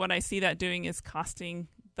 unfortunately what I see that doing is costing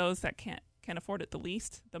those that can afford it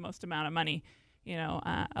the most amount of money.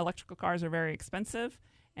 Electrical cars are very expensive,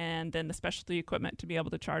 and then the specialty equipment to be able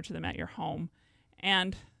to charge them at your home.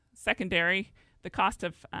 And secondary, the cost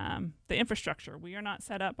of the infrastructure. We are not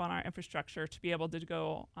set up on our infrastructure to be able to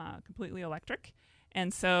go completely electric.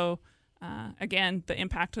 And so, again, the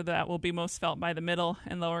impact of that will be most felt by the middle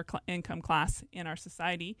and lower income class in our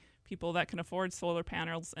society. People that can afford solar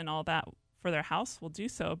panels and all that for their house will do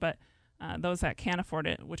so, but those that can't afford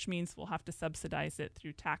it, which means we'll have to subsidize it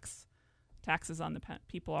through taxes on the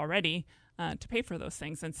people already to pay for those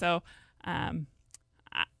things. And so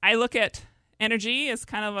I look at energy as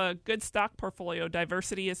kind of a good stock portfolio.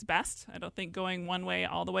 Diversity is best. I don't think going one way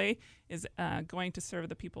all the way is going to serve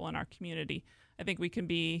the people in our community. I think we can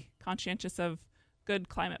be conscientious of good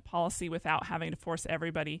climate policy without having to force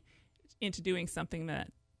everybody into doing something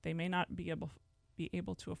that they may not be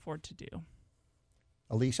able to afford to do.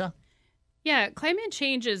 Alicia? Yeah, climate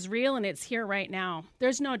change is real and it's here right now.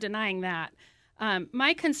 There's no denying that.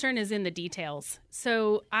 My concern is in the details.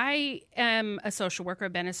 So I am a social worker,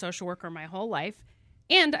 been a social worker my whole life,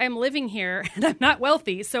 and I'm living here and I'm not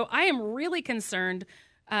wealthy. So I am really concerned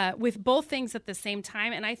with both things at the same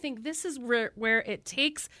time. And I think this is where it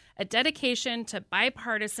takes a dedication to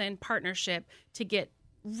bipartisan partnership to get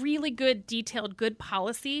really good, detailed, good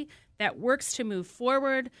policy that works to move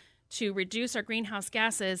forward, to reduce our greenhouse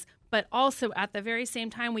gases, but also at the very same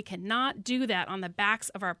time, we cannot do that on the backs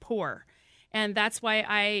of our poor. And that's why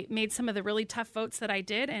I made some of the really tough votes that I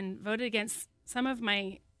did and voted against some of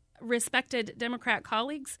my respected Democrat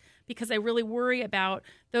colleagues, because I really worry about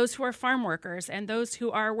those who are farm workers and those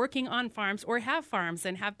who are working on farms or have farms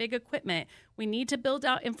and have big equipment. We need to build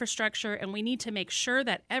out infrastructure, and we need to make sure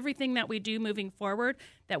that everything that we do moving forward,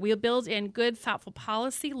 that we'll build in good, thoughtful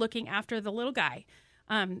policy looking after the little guy.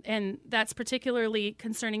 And that's particularly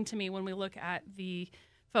concerning to me when we look at the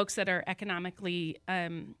folks that are economically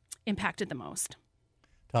impacted the most.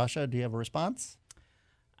 Tasha, do you have a response?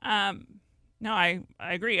 No, I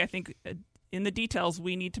agree. I think in the details,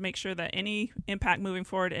 we need to make sure that any impact moving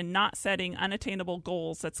forward and not setting unattainable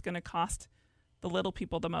goals that's going to cost the little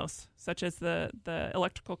people the most, such as the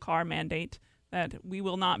electrical car mandate that we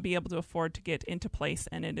will not be able to afford to get into place,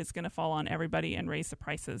 and it is going to fall on everybody and raise the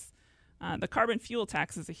prices. The carbon fuel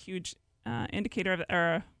tax is a huge indicator of,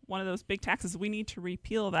 or one of those big taxes. We need to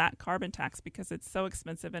repeal that carbon tax because it's so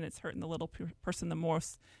expensive and it's hurting the little person the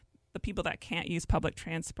most, the people that can't use public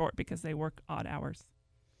transport because they work odd hours.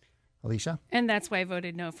 Alicia? And that's why I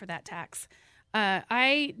voted no for that tax.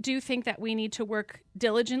 I do think that we need to work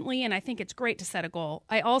diligently, and I think it's great to set a goal.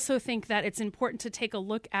 I also think that it's important to take a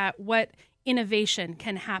look at what innovation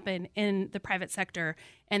can happen in the private sector,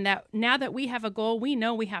 and that now that we have a goal, we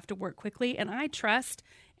know we have to work quickly, and I trust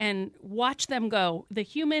and watch them go. The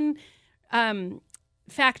human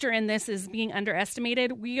factor in this is being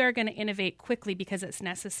underestimated. We are going to innovate quickly because it's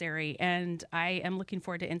necessary, and I am looking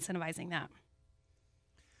forward to incentivizing that.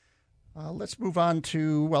 Let's move on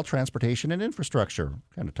to, transportation and infrastructure.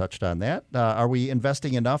 Kind of touched on that. Are we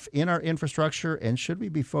investing enough in our infrastructure, and should we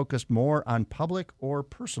be focused more on public or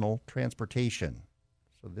personal transportation?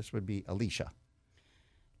 So this would be Alicia.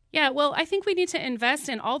 Yeah, well, I think we need to invest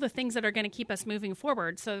in all the things that are going to keep us moving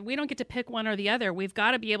forward. So we don't get to pick one or the other. We've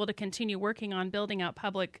got to be able to continue working on building out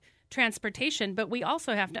public transportation, but we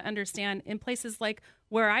also have to understand in places like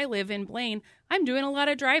where I live in Blaine, I'm doing a lot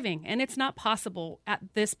of driving, and it's not possible at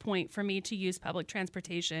this point for me to use public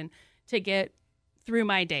transportation to get through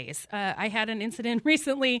my days. I had an incident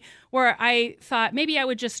recently where I thought maybe I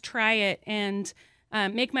would just try it and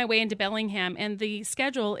make my way into Bellingham, and the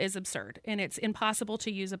schedule is absurd, and it's impossible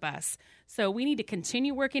to use a bus. So we need to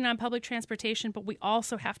continue working on public transportation, but we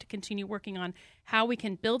also have to continue working on how we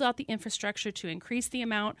can build out the infrastructure to increase the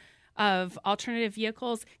amount of alternative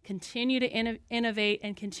vehicles, continue to innovate,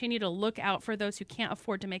 and continue to look out for those who can't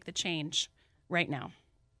afford to make the change right now.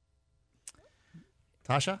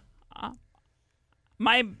 Tasha?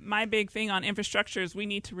 My big thing on infrastructure is we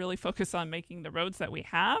need to really focus on making the roads that we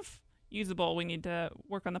have usable. We need to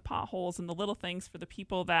work on the potholes and the little things for the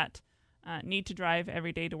people that need to drive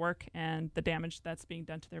every day to work, and the damage that's being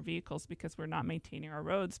done to their vehicles because we're not maintaining our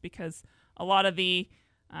roads, because a lot of the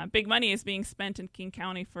big money is being spent in King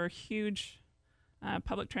County for huge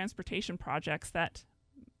public transportation projects that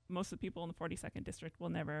most of the people in the 42nd District will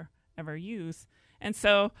never, ever use. And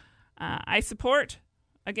so I support,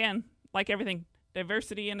 again, like everything,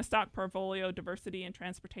 diversity in a stock portfolio, diversity in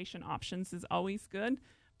transportation options is always good,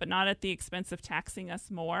 but not at the expense of taxing us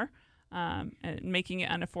more and making it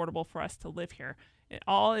unaffordable for us to live here. It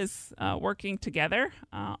all is working together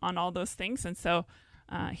on all those things. And so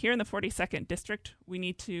here in the 42nd District, we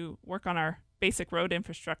need to work on our basic road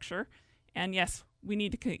infrastructure. And yes, we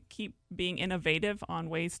need to keep being innovative on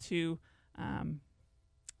ways to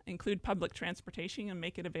include public transportation and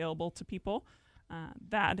make it available to people.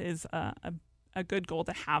 That is a good goal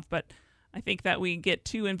to have. But I think that we get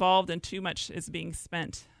too involved and too much is being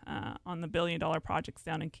spent on the billion-dollar projects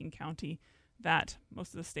down in King County that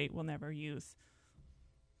most of the state will never use.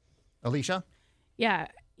 Alicia? Yeah.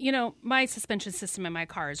 You know, my suspension system in my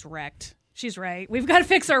car is wrecked. She's right. We've got to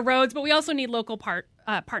fix our roads, but we also need local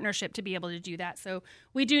partnership to be able to do that. So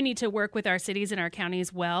we do need to work with our cities and our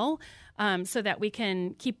counties well so that we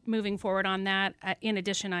can keep moving forward on that. In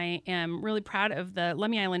addition, I am really proud of the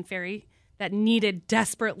Lummi Island Ferry that needed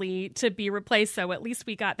desperately to be replaced. So at least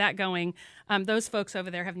we got that going. Those folks over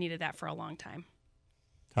there have needed that for a long time.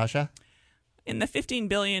 Tasha? In the $15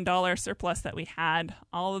 billion surplus that we had,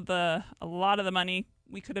 a lot of the money,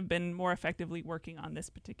 we could have been more effectively working on this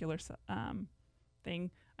particular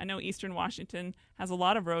thing. I know Eastern Washington has a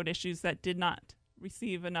lot of road issues that did not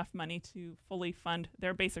receive enough money to fully fund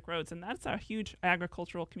their basic roads, and that's a huge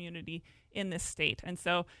agricultural community in this state. And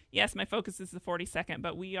so, yes, my focus is the 42nd,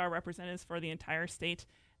 but we are representatives for the entire state,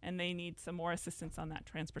 and they need some more assistance on that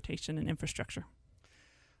transportation and infrastructure.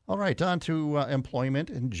 All right, on to employment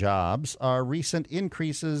and jobs. Are recent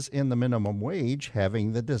increases in the minimum wage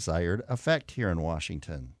having the desired effect here in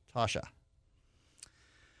Washington? Tasha.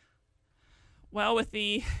 Well, with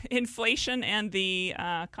the inflation and the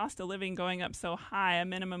cost of living going up so high, a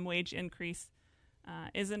minimum wage increase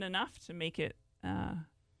isn't enough to make it,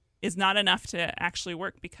 is not enough to actually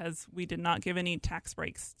work, because we did not give any tax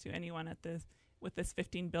breaks to anyone with this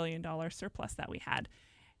 $15 billion surplus that we had.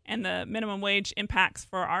 And the minimum wage impacts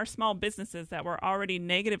for our small businesses that were already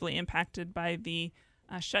negatively impacted by the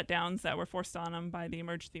shutdowns that were forced on them by the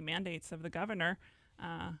emergency mandates of the governor.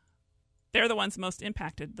 They're the ones most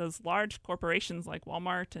impacted. Those large corporations like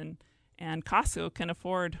Walmart and Costco can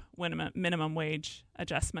afford minimum wage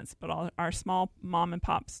adjustments, but all our small mom and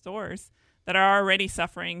pop stores that are already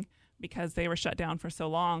suffering because they were shut down for so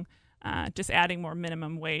long, just adding more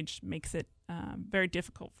minimum wage makes it very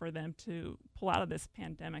difficult for them to pull out of this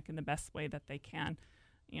pandemic in the best way that they can.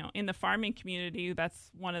 In the farming community,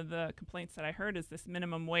 that's one of the complaints that I heard, is this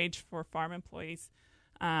minimum wage for farm employees,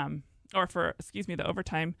 the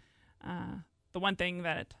overtime. The one thing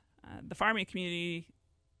that the farming community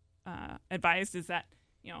advised is that,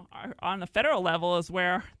 on the federal level is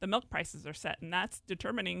where the milk prices are set, and that's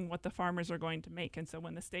determining what the farmers are going to make. And so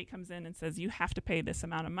when the state comes in and says you have to pay this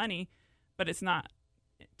amount of money, but it's not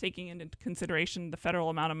taking into consideration the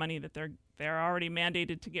federal amount of money that they're already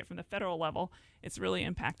mandated to get from the federal level, it's really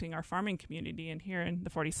impacting our farming community. And here in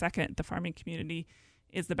the 42nd, the farming community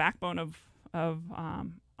is the backbone of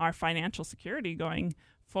our financial security going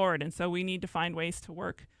forward. And so we need to find ways to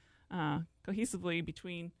work cohesively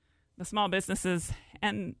between the small businesses,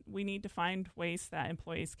 and we need to find ways that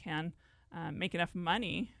employees can make enough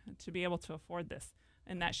money to be able to afford this.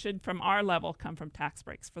 And that should, from our level, come from tax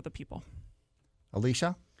breaks for the people.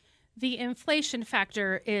 Alicia? The inflation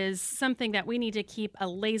factor is something that we need to keep a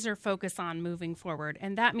laser focus on moving forward.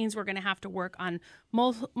 And that means we're going to have to work on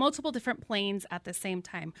multiple different planes at the same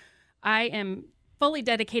time. I am fully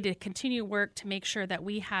dedicated to continue work to make sure that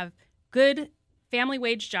we have good family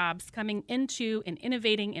wage jobs coming into and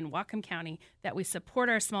innovating in Whatcom County, that we support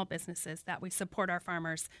our small businesses, that we support our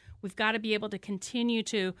farmers. We've got to be able to continue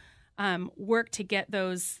to work to get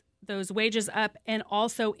those wages up, and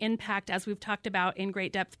also impact, as we've talked about in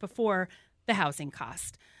great depth before, the housing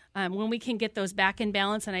cost. When we can get those back in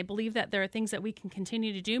balance, and I believe that there are things that we can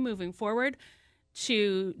continue to do moving forward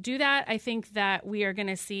to do that, I think that we are going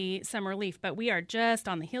to see some relief. But we are just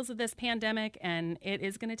on the heels of this pandemic, and it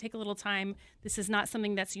is going to take a little time. This is not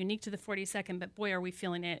something that's unique to the 42nd, but boy, are we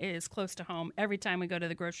feeling it. It is close to home. Every time we go to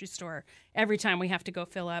the grocery store, every time we have to go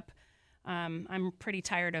fill up, I'm pretty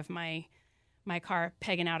tired of my car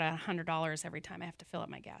pegging out $100 every time I have to fill up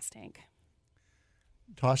my gas tank.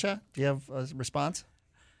 Tasha, do you have a response?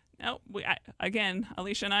 No, again,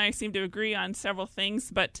 Alicia and I seem to agree on several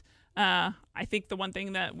things, but I think the one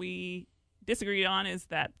thing that we disagreed on is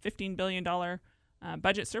that $15 billion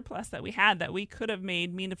budget surplus that we had, that we could have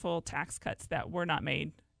made meaningful tax cuts that were not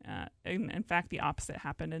made. In fact, the opposite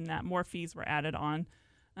happened, in that more fees were added on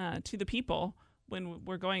to the people when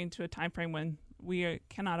we're going into a time frame when we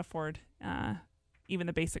cannot afford even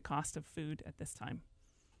the basic cost of food at this time.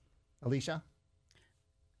 Alicia?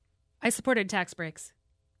 I supported tax breaks.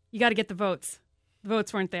 You got to get the votes. The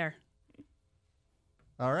votes weren't there.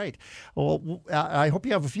 All right. Well, I hope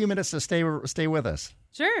you have a few minutes to stay with us.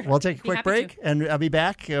 Sure. We'll take a quick break, and I'll be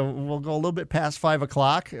back. We'll go a little bit past 5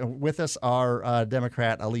 o'clock. With us are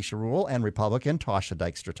Democrat Alicia Rule and Republican Tasha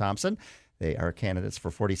Dykstra-Thompson. They are candidates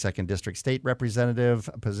for 42nd District State Representative,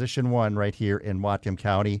 Position 1, right here in Whatcom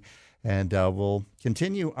County. And we'll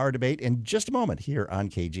continue our debate in just a moment here on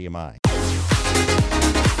KGMI.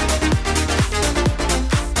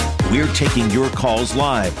 We're taking your calls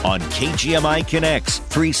live on KGMI Connects,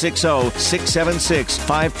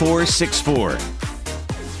 360-676-5464.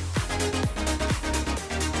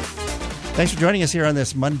 Thanks for joining us here on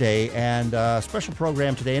this Monday, and special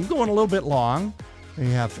program today, and going a little bit long. We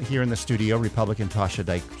have here in the studio Republican Tasha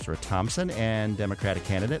Dykstra-Thompson and Democratic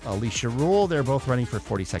candidate Alicia Rule. They're both running for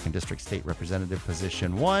 42nd District State Representative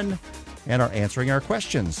Position 1 and are answering our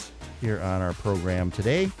questions here on our program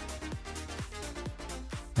today.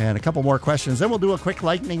 And a couple more questions. Then we'll do a quick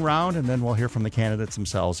lightning round, and then we'll hear from the candidates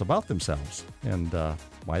themselves about themselves and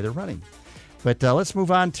why they're running. But let's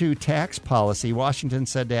move on to tax policy. Washington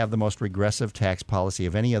said to have the most regressive tax policy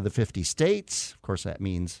of any of the 50 states. Of course, that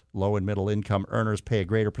means low and middle income earners pay a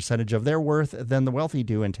greater percentage of their worth than the wealthy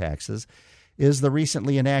do in taxes. Is the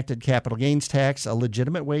recently enacted capital gains tax a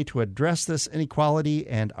legitimate way to address this inequality,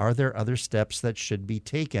 and are there other steps that should be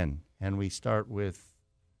taken? And we start with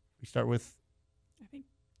I think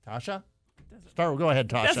Tasha? Go ahead,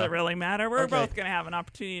 Tasha. Doesn't really matter. We're Okay. both going to have an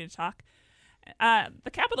opportunity to talk.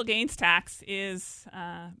 The capital gains tax is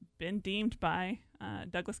been deemed by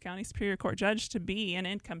Douglas County Superior Court judge to be an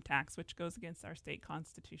income tax, which goes against our state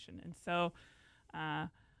constitution. And so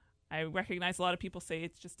I recognize a lot of people say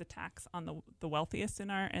it's just a tax on the wealthiest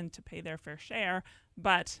and to pay their fair share,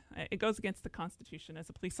 but it goes against the Constitution. As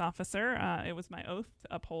a police officer, it was my oath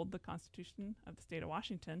to uphold the Constitution of the state of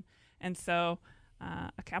Washington. And so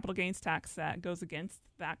a capital gains tax that goes against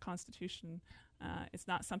that Constitution is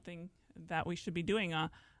not something that we should be doing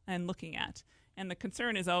and looking at. And the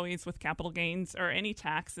concern is always with capital gains or any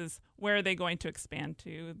taxes, where are they going to expand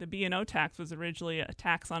to? The B&O tax was originally a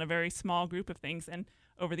tax on a very small group of things, and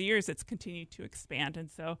over the years it's continued to expand. And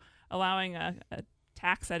so allowing a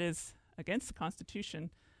tax that is against the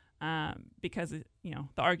Constitution, because the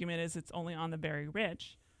argument is it's only on the very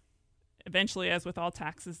rich, eventually, as with all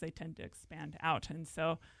taxes, they tend to expand out. And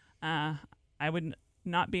so I would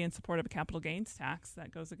not be in support of a capital gains tax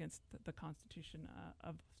that goes against the Constitution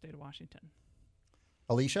of the state of Washington.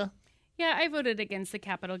 Alicia? Yeah, I voted against the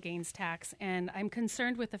capital gains tax, and I'm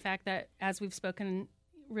concerned with the fact that, as we've spoken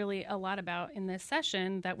really a lot about in this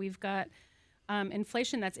session, that we've got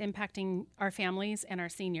inflation that's impacting our families and our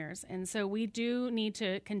seniors. And so we do need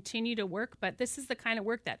to continue to work, but this is the kind of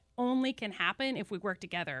work that only can happen if we work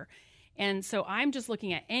together. And so I'm just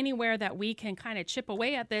looking at anywhere that we can kind of chip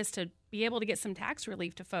away at this to be able to get some tax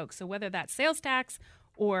relief to folks. So whether that's sales tax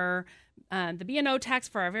or the B&O tax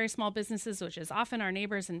for our very small businesses, which is often our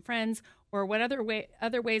neighbors and friends, or what other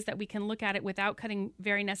ways that we can look at it without cutting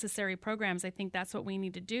very necessary programs, I think that's what we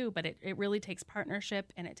need to do. But it really takes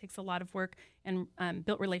partnership, and it takes a lot of work and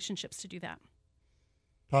built relationships to do that.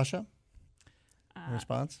 Tasha?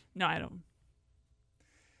 Response? No, I don't.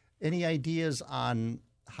 Any ideas on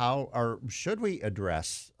how or should we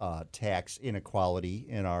address tax inequality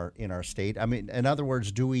in our state? I mean, in other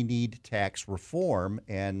words, do we need tax reform,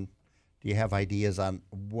 and do you have ideas on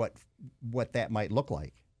what that might look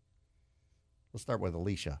like? Let's start with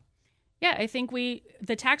Alicia. Yeah, I think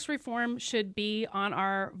the tax reform should be on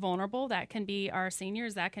our vulnerable. That can be our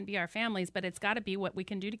seniors, that can be our families, but it's got to be what we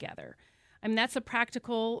can do together. I mean, that's a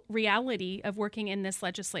practical reality of working in this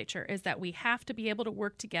legislature, is that we have to be able to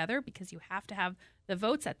work together, because you have to have the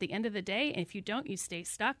votes at the end of the day. And if you don't, you stay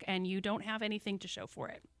stuck and you don't have anything to show for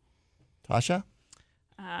it. Tasha?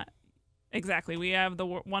 Exactly. We have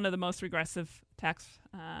one of the most regressive tax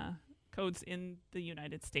codes in the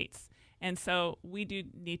United States. And so we do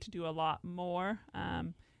need to do a lot more.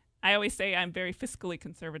 I always say I'm very fiscally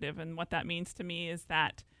conservative, and what that means to me is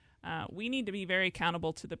that we need to be very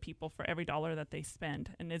accountable to the people for every dollar that they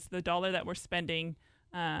spend. And is the dollar that we're spending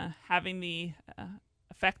having the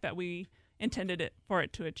effect that we intended for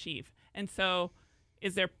it to achieve? And so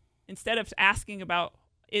instead of asking about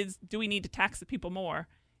do we need to tax the people more,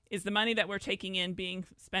 is the money that we're taking in being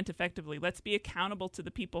spent effectively? Let's be accountable to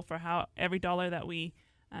the people for how every dollar that we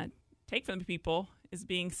take from the people is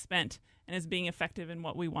being spent and is being effective in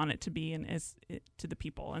what we want it to be and to the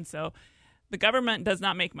people. And so the government does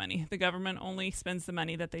not make money. The government only spends the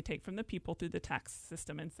money that they take from the people through the tax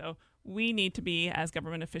system. And so we need to be, as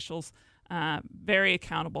government officials, very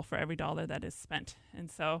accountable for every dollar that is spent.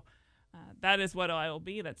 And so that is what I will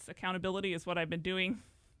be. That's accountability is what I've been doing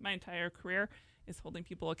my entire career, is holding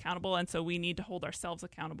people accountable. And so we need to hold ourselves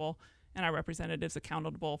accountable and our representatives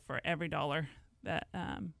accountable for every dollar that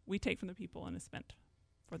we take from the people and is spent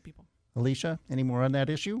for the people. Alicia, any more on that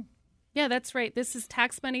issue? Yeah, that's right. This is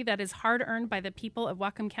tax money that is hard earned by the people of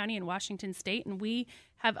Whatcom County and Washington State, and we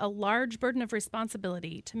have a large burden of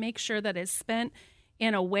responsibility to make sure that it's spent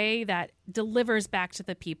in a way that delivers back to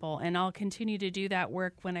the people. And I'll continue to do that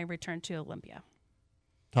work when I return to Olympia.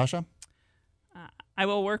 Tasha? I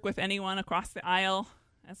will work with anyone across the aisle,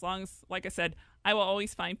 as long as, like I said, I will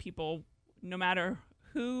always find people, no matter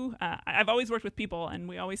who. I've always worked with people, and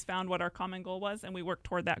we always found what our common goal was, and we worked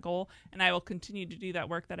toward that goal. And I will continue to do that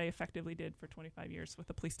work that I effectively did for 25 years with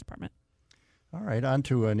the police department. All right, on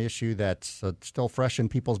to an issue that's still fresh in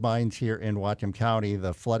people's minds here in Whatcom County,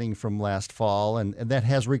 the flooding from last fall, and that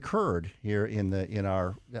has recurred here in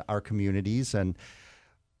our communities. And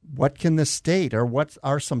what can the state, or what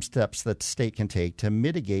are some steps that the state can take to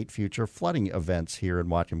mitigate future flooding events here in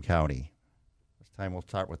Whatcom County? This time we'll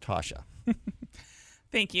start with Tasha.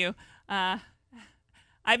 Thank you. I've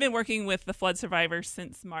been working with the flood survivors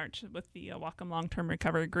since March with the Whatcom Long-Term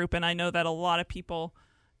Recovery Group, and I know that a lot of people,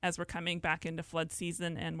 as we're coming back into flood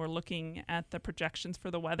season and we're looking at the projections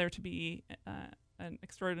for the weather to be an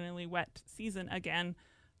extraordinarily wet season again,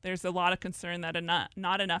 there's a lot of concern that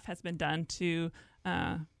not enough has been done to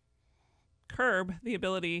curb the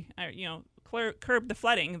ability, curb the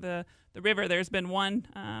flooding. The river, there's been one,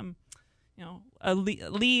 a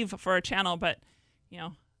leave for a channel, but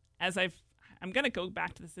as I'm going to go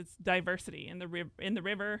back to this. It's diversity in the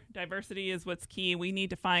river. Diversity is what's key. We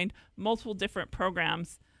need to find multiple different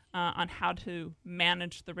programs on how to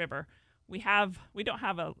manage the river. We don't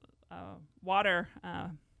have a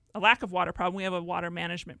lack of water problem. We have a water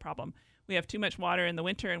management problem. We have too much water in the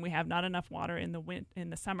winter, and we have not enough water in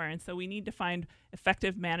the summer. And so we need to find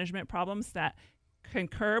effective management problems that can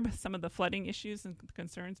curb some of the flooding issues and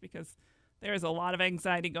concerns, because there is a lot of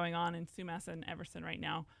anxiety going on in Sumas and Everson right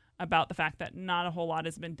now about the fact that not a whole lot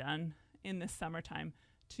has been done in this summertime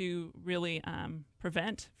to really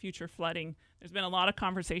prevent future flooding. There's been a lot of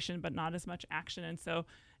conversation, but not as much action.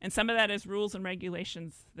 And some of that is rules and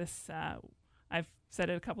regulations. I've said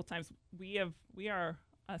it a couple times. We are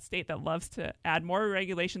a state that loves to add more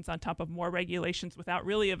regulations on top of more regulations without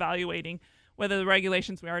really evaluating whether the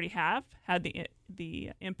regulations we already have had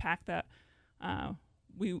the impact that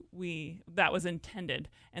that was intended.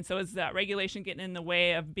 And so is that regulation getting in the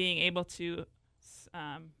way of being able to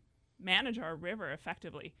manage our river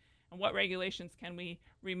effectively? And what regulations can we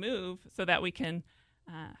remove so that we can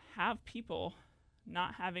have people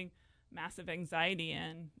not having massive anxiety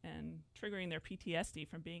and triggering their PTSD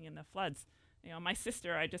from being in the floods? My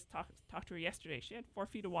sister, I just talked to her yesterday. She had 4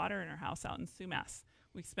 feet of water in her house out in Sumas.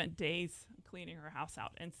 We spent days cleaning her house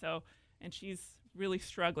out. And she's really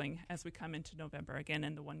struggling as we come into November again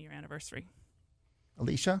in the 1-year anniversary.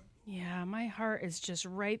 Alicia? Yeah, my heart is just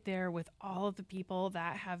right there with all of the people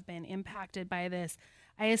that have been impacted by this.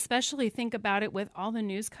 I especially think about it with all the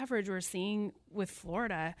news coverage we're seeing with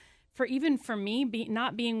Florida. For me,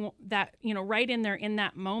 not being that, right in there in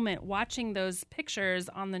that moment, watching those pictures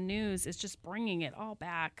on the news is just bringing it all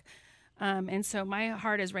back. And so my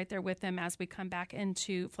heart is right there with them as we come back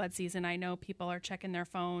into flood season. I know people are checking their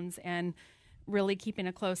phones and really keeping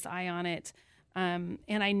a close eye on it. And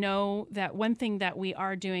I know that one thing that we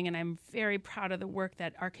are doing, and I'm very proud of the work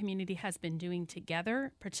that our community has been doing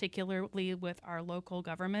together, particularly with our local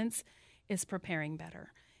governments, is preparing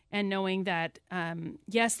better. And knowing that,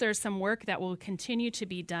 yes, there's some work that will continue to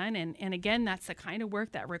be done. And again, that's the kind of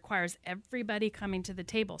work that requires everybody coming to the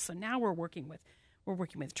table. So now we're working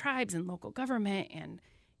with tribes and local government and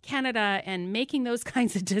Canada and making those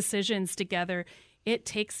kinds of decisions together. It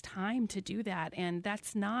takes time to do that. And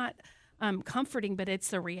that's not comforting, but it's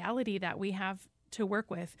the reality that we have to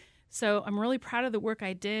work with. So I'm really proud of the work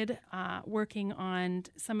I did working on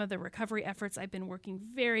some of the recovery efforts. I've been working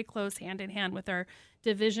very close hand in hand with our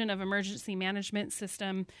Division of Emergency Management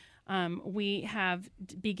System. We have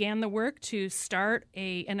began the work to start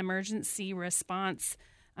an emergency response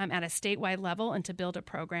at a statewide level and to build a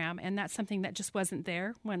program. And that's something that just wasn't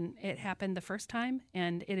there when it happened the first time.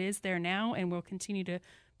 And it is there now, and we'll continue to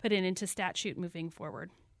put it into statute moving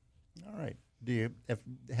forward. All right. Do you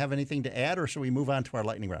have anything to add, or should we move on to our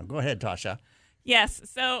lightning round? Go ahead, Tasha. Yes.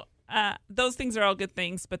 So those things are all good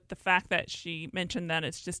things, but the fact that she mentioned that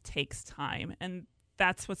it just takes time, and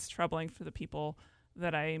that's what's troubling for the people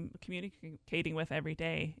that I'm communicating with every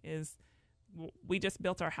day is we just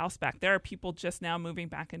built our house back. There are people just now moving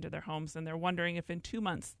back into their homes, and they're wondering if in 2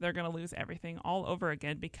 months they're going to lose everything all over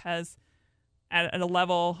again because at a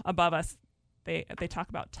level above us, they talk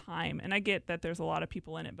about time. And I get that there's a lot of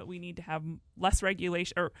people in it, but we need to have less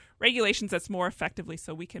regulations that's more effectively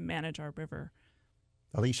so we can manage our river.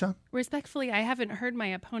 Alicia? Respectfully, I haven't heard my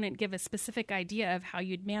opponent give a specific idea of how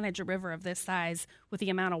you'd manage a river of this size with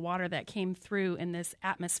the amount of water that came through in this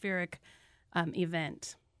atmospheric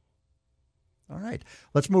event. All right.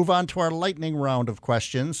 Let's move on to our lightning round of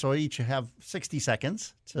questions. So each have 60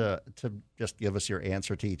 seconds to just give us your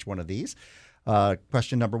answer to each one of these.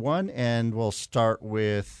 Question number 1, and we'll start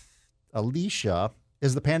with Alicia.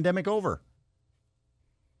 Is the pandemic over?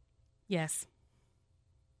 Yes.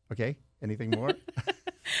 Okay. Anything more?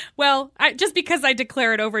 Well, just because I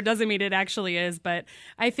declare it over doesn't mean it actually is, but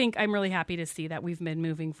I think I'm really happy to see that we've been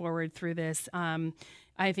moving forward through this.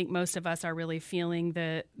 I think most of us are really feeling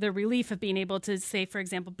the relief of being able to, say, for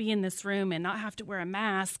example, be in this room and not have to wear a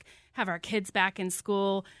mask, have our kids back in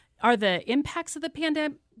school. Are the impacts of the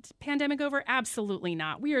pandemic over? Absolutely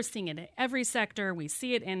not. We are seeing it in every sector. We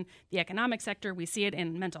see it in the economic sector. We see it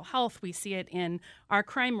in mental health. We see it in our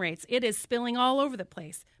crime rates. It is spilling all over the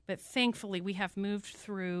place. But thankfully, we have moved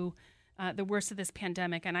through the worst of this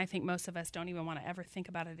pandemic, and I think most of us don't even want to ever think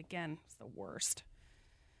about it again. It's the worst.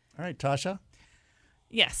 All right, Tasha?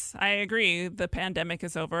 Yes, I agree. The pandemic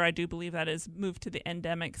is over. I do believe that is moved to the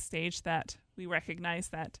endemic stage, that we recognize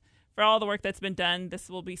that for all the work that's been done, this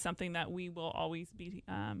will be something that we will always be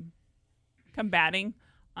combating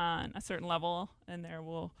on a certain level, and there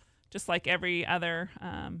will just like every other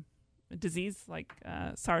disease, like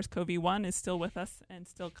SARS-CoV-1 is still with us and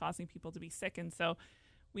still causing people to be sick. And so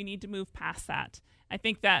we need to move past that. I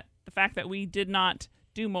think that the fact that we did not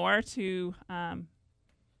do more to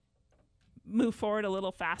move forward a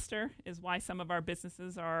little faster is why some of our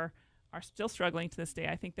businesses are still struggling to this day.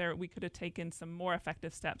 I think we could have taken some more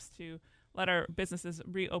effective steps to let our businesses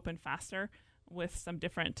reopen faster with some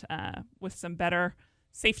different, with some better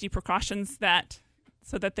safety precautions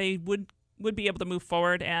so that they would be able to move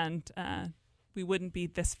forward and we wouldn't be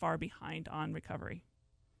this far behind on recovery.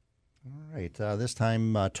 All right. This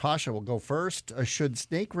time, Tasha will go first. Should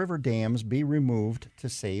Snake River dams be removed to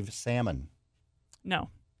save salmon? No.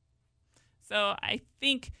 So I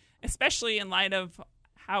think, especially in light of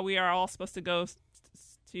how we are all supposed to go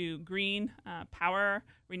to green power,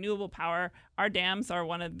 renewable power, our dams are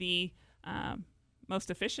one of the most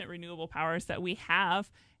efficient renewable powers that we have.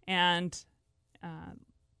 And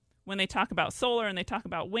when they talk about solar and they talk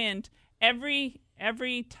about wind, every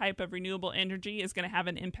type of renewable energy is going to have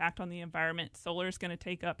an impact on the environment. Solar is going to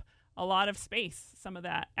take up a lot of space, some of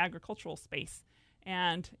that agricultural space,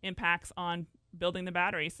 and impacts on building the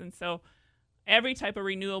batteries. And so every type of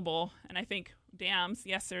renewable, and I think dams,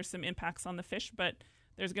 yes, there's some impacts on the fish, but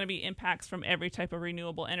there's going to be impacts from every type of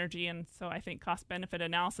renewable energy. And so I think cost-benefit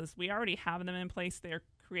analysis, we already have them in place. They're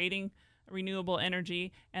creating renewable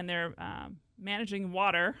energy, and they're managing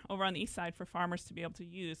water over on the east side for farmers to be able to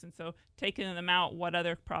use. And so taking them out, what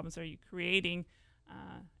other problems are you creating,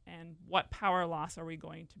 and what power loss are we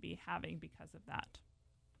going to be having because of that?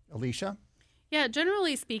 Alicia? Yeah,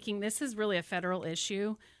 generally speaking, this is really a federal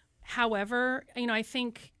issue. However, I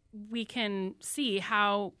think we can see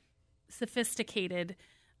how sophisticated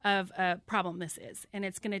of a problem this is, and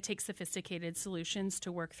it's going to take sophisticated solutions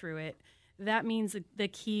to work through it. That means the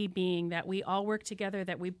key being that we all work together,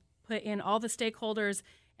 that we put in all the stakeholders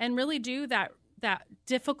and really do that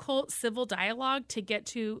difficult civil dialogue to get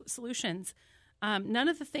to solutions. None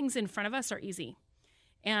of the things in front of us are easy.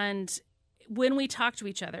 And when we talk to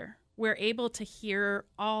each other, we're able to hear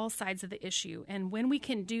all sides of the issue. And when we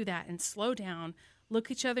can do that and slow down, look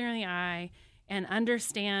each other in the eye, and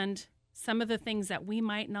understand some of the things that we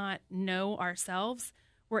might not know ourselves,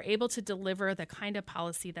 we're able to deliver the kind of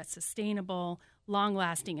policy that's sustainable,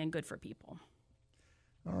 long-lasting, and good for people.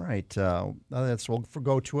 All right. We'll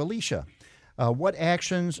go to Alicia. What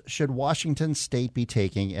actions should Washington State be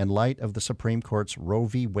taking in light of the Supreme Court's Roe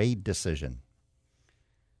v. Wade decision?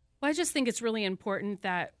 Well, I just think it's really important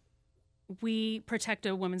that we protect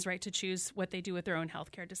a woman's right to choose what they do with their own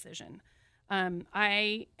health care decision.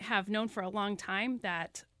 I have known for a long time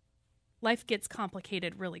that life gets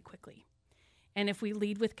complicated really quickly. And if we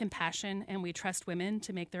lead with compassion and we trust women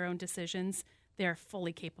to make their own decisions, they're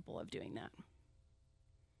fully capable of doing that.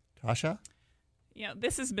 Tasha?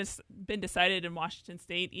 This has been decided in Washington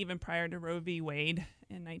State even prior to Roe v. Wade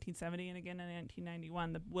in 1970 and again in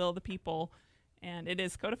 1991, the will of the people. And it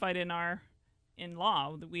is codified in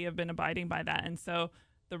law that we have been abiding by that. And so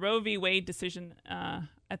the Roe v. Wade decision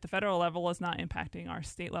at the federal level is not impacting our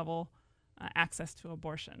state level access to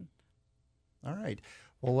abortion. All right.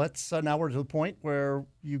 Well, let's now we're to the point where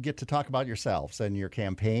you get to talk about yourselves and your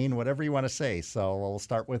campaign, whatever you want to say. So we'll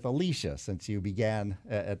start with Alicia, since you began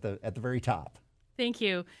at the very top. Thank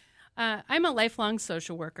you. I'm a lifelong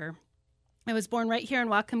social worker. I was born right here in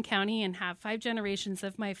Whatcom County and have 5 generations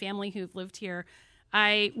of my family who've lived here.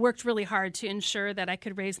 I worked really hard to ensure that I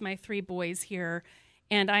could raise my 3 boys here,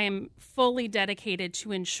 and I am fully dedicated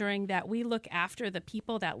to ensuring that we look after the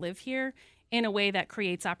people that live here in a way that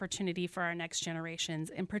creates opportunity for our next generations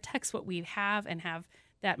and protects what we have and have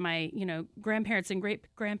that my grandparents and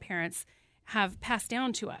great-grandparents have passed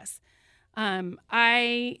down to us.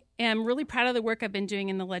 I am really proud of the work I've been doing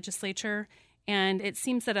in the legislature, and it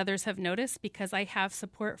seems that others have noticed because I have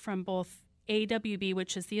support from both AWB,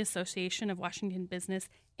 which is the Association of Washington Business,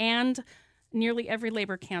 and nearly every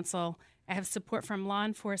labor council. I have support from law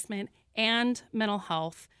enforcement and mental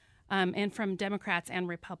health, and from Democrats and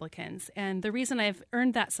Republicans. And the reason I've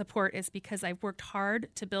earned that support is because I've worked hard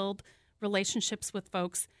to build relationships with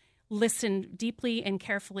folks, listen deeply and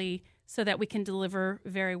carefully so that we can deliver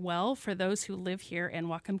very well for those who live here in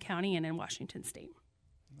Whatcom County and in Washington State.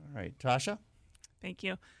 All right. Tasha? Thank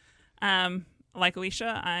you. Like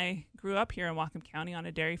Alicia, I grew up here in Whatcom County on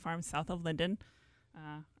a dairy farm south of Linden.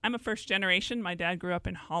 I'm a first generation. My dad grew up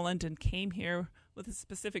in Holland and came here with a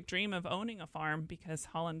specific dream of owning a farm because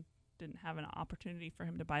Holland didn't have an opportunity for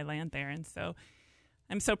him to buy land there. And so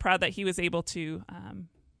I'm so proud that he was able to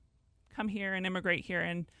come here and immigrate here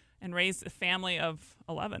and raise a family of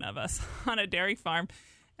 11 of us on a dairy farm.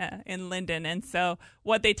 in Linden. And so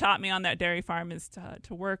what they taught me on that dairy farm is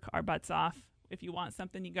to work our butts off. If you want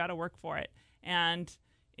something, you got to work for it. And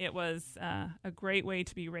it was a great way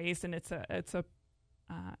to be raised. And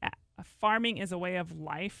farming is a way of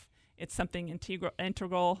life. It's something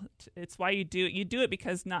integral. It's why you do it. You do it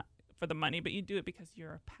because not for the money, but you do it because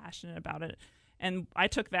you're passionate about it. And I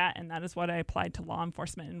took that, and that is what I applied to law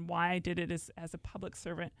enforcement. And why I did it is, as a public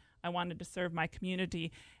servant, I wanted to serve my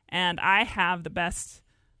community. And I have the best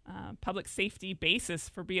public safety basis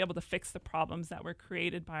for being able to fix the problems that were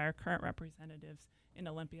created by our current representatives in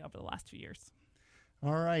Olympia over the last few years.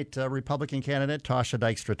 All right, Republican candidate Tasha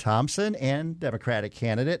Dykstra Thompson and Democratic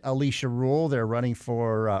candidate Alicia Rule. They're running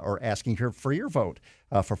for or asking her for your vote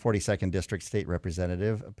for 42nd District State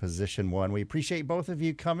Representative, Position 1. We appreciate both of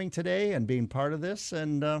you coming today and being part of this,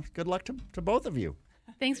 and good luck to both of you.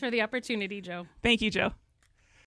 Thanks for the opportunity, Joe. Thank you, Joe.